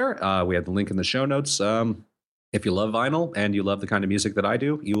up there. We have the link in the show notes. If you love vinyl and you love the kind of music that I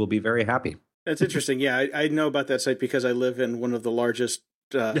do, you will be very happy. That's interesting. Yeah, I know about that site because I live in one of the largest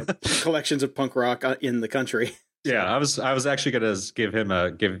collections of punk rock in the country. Yeah, I was actually going to give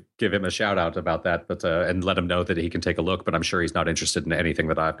him a shout out about that, but and let him know that he can take a look. But I'm sure he's not interested in anything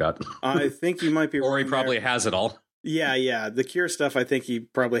that I've got. I think you might be, or he probably has it all. Yeah. The Cure stuff, I think he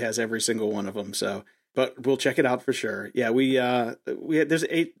probably has every single one of them. So. But we'll check it out for sure. Yeah, we there's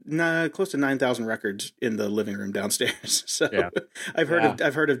close to 9,000 records in the living room downstairs. So yeah. I've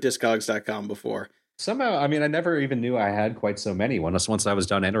heard of Discogs.com before. Somehow, I mean, I never even knew I had quite so many. Once I was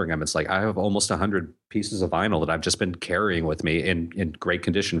done entering them, it's like I have almost 100 pieces of vinyl that I've just been carrying with me in great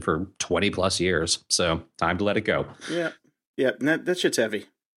condition for 20 plus years. So time to let it go. Yeah, that shit's heavy.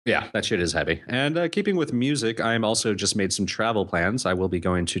 Yeah, that shit is heavy. And keeping with music, I'm also just made some travel plans. I will be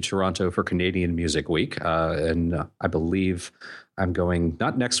going to Toronto for Canadian Music Week. And I believe I'm going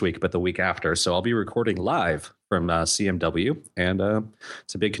not next week, but the week after. So I'll be recording live from CMW. And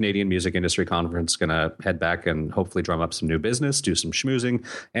it's a big Canadian music industry conference. Going to head back and hopefully drum up some new business, do some schmoozing,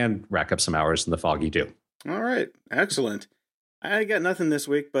 and rack up some hours in the foggy dew. All right. Excellent. I got nothing this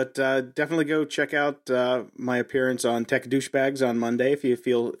week, but definitely go check out my appearance on Tech Douchebags on Monday if you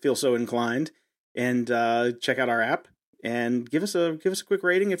feel so inclined. and check out our app and give us a quick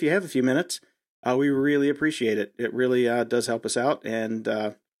rating if you have a few minutes. We really appreciate it. It really does help us out. And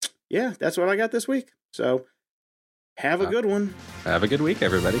yeah, that's what I got this week. So have a good one. Have a good week,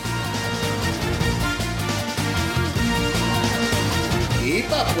 everybody.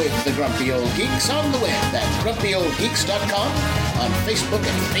 Keep up with the Grumpy Old Geeks on the web at grumpyoldgeeks.com, on Facebook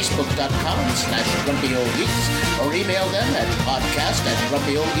at facebook.com/grumpyoldgeeks, or email them at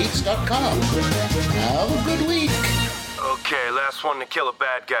podcast@grumpyoldgeeks.com. Have a good week. Okay, last one to kill a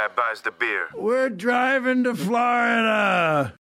bad guy buys the beer. We're driving to Florida.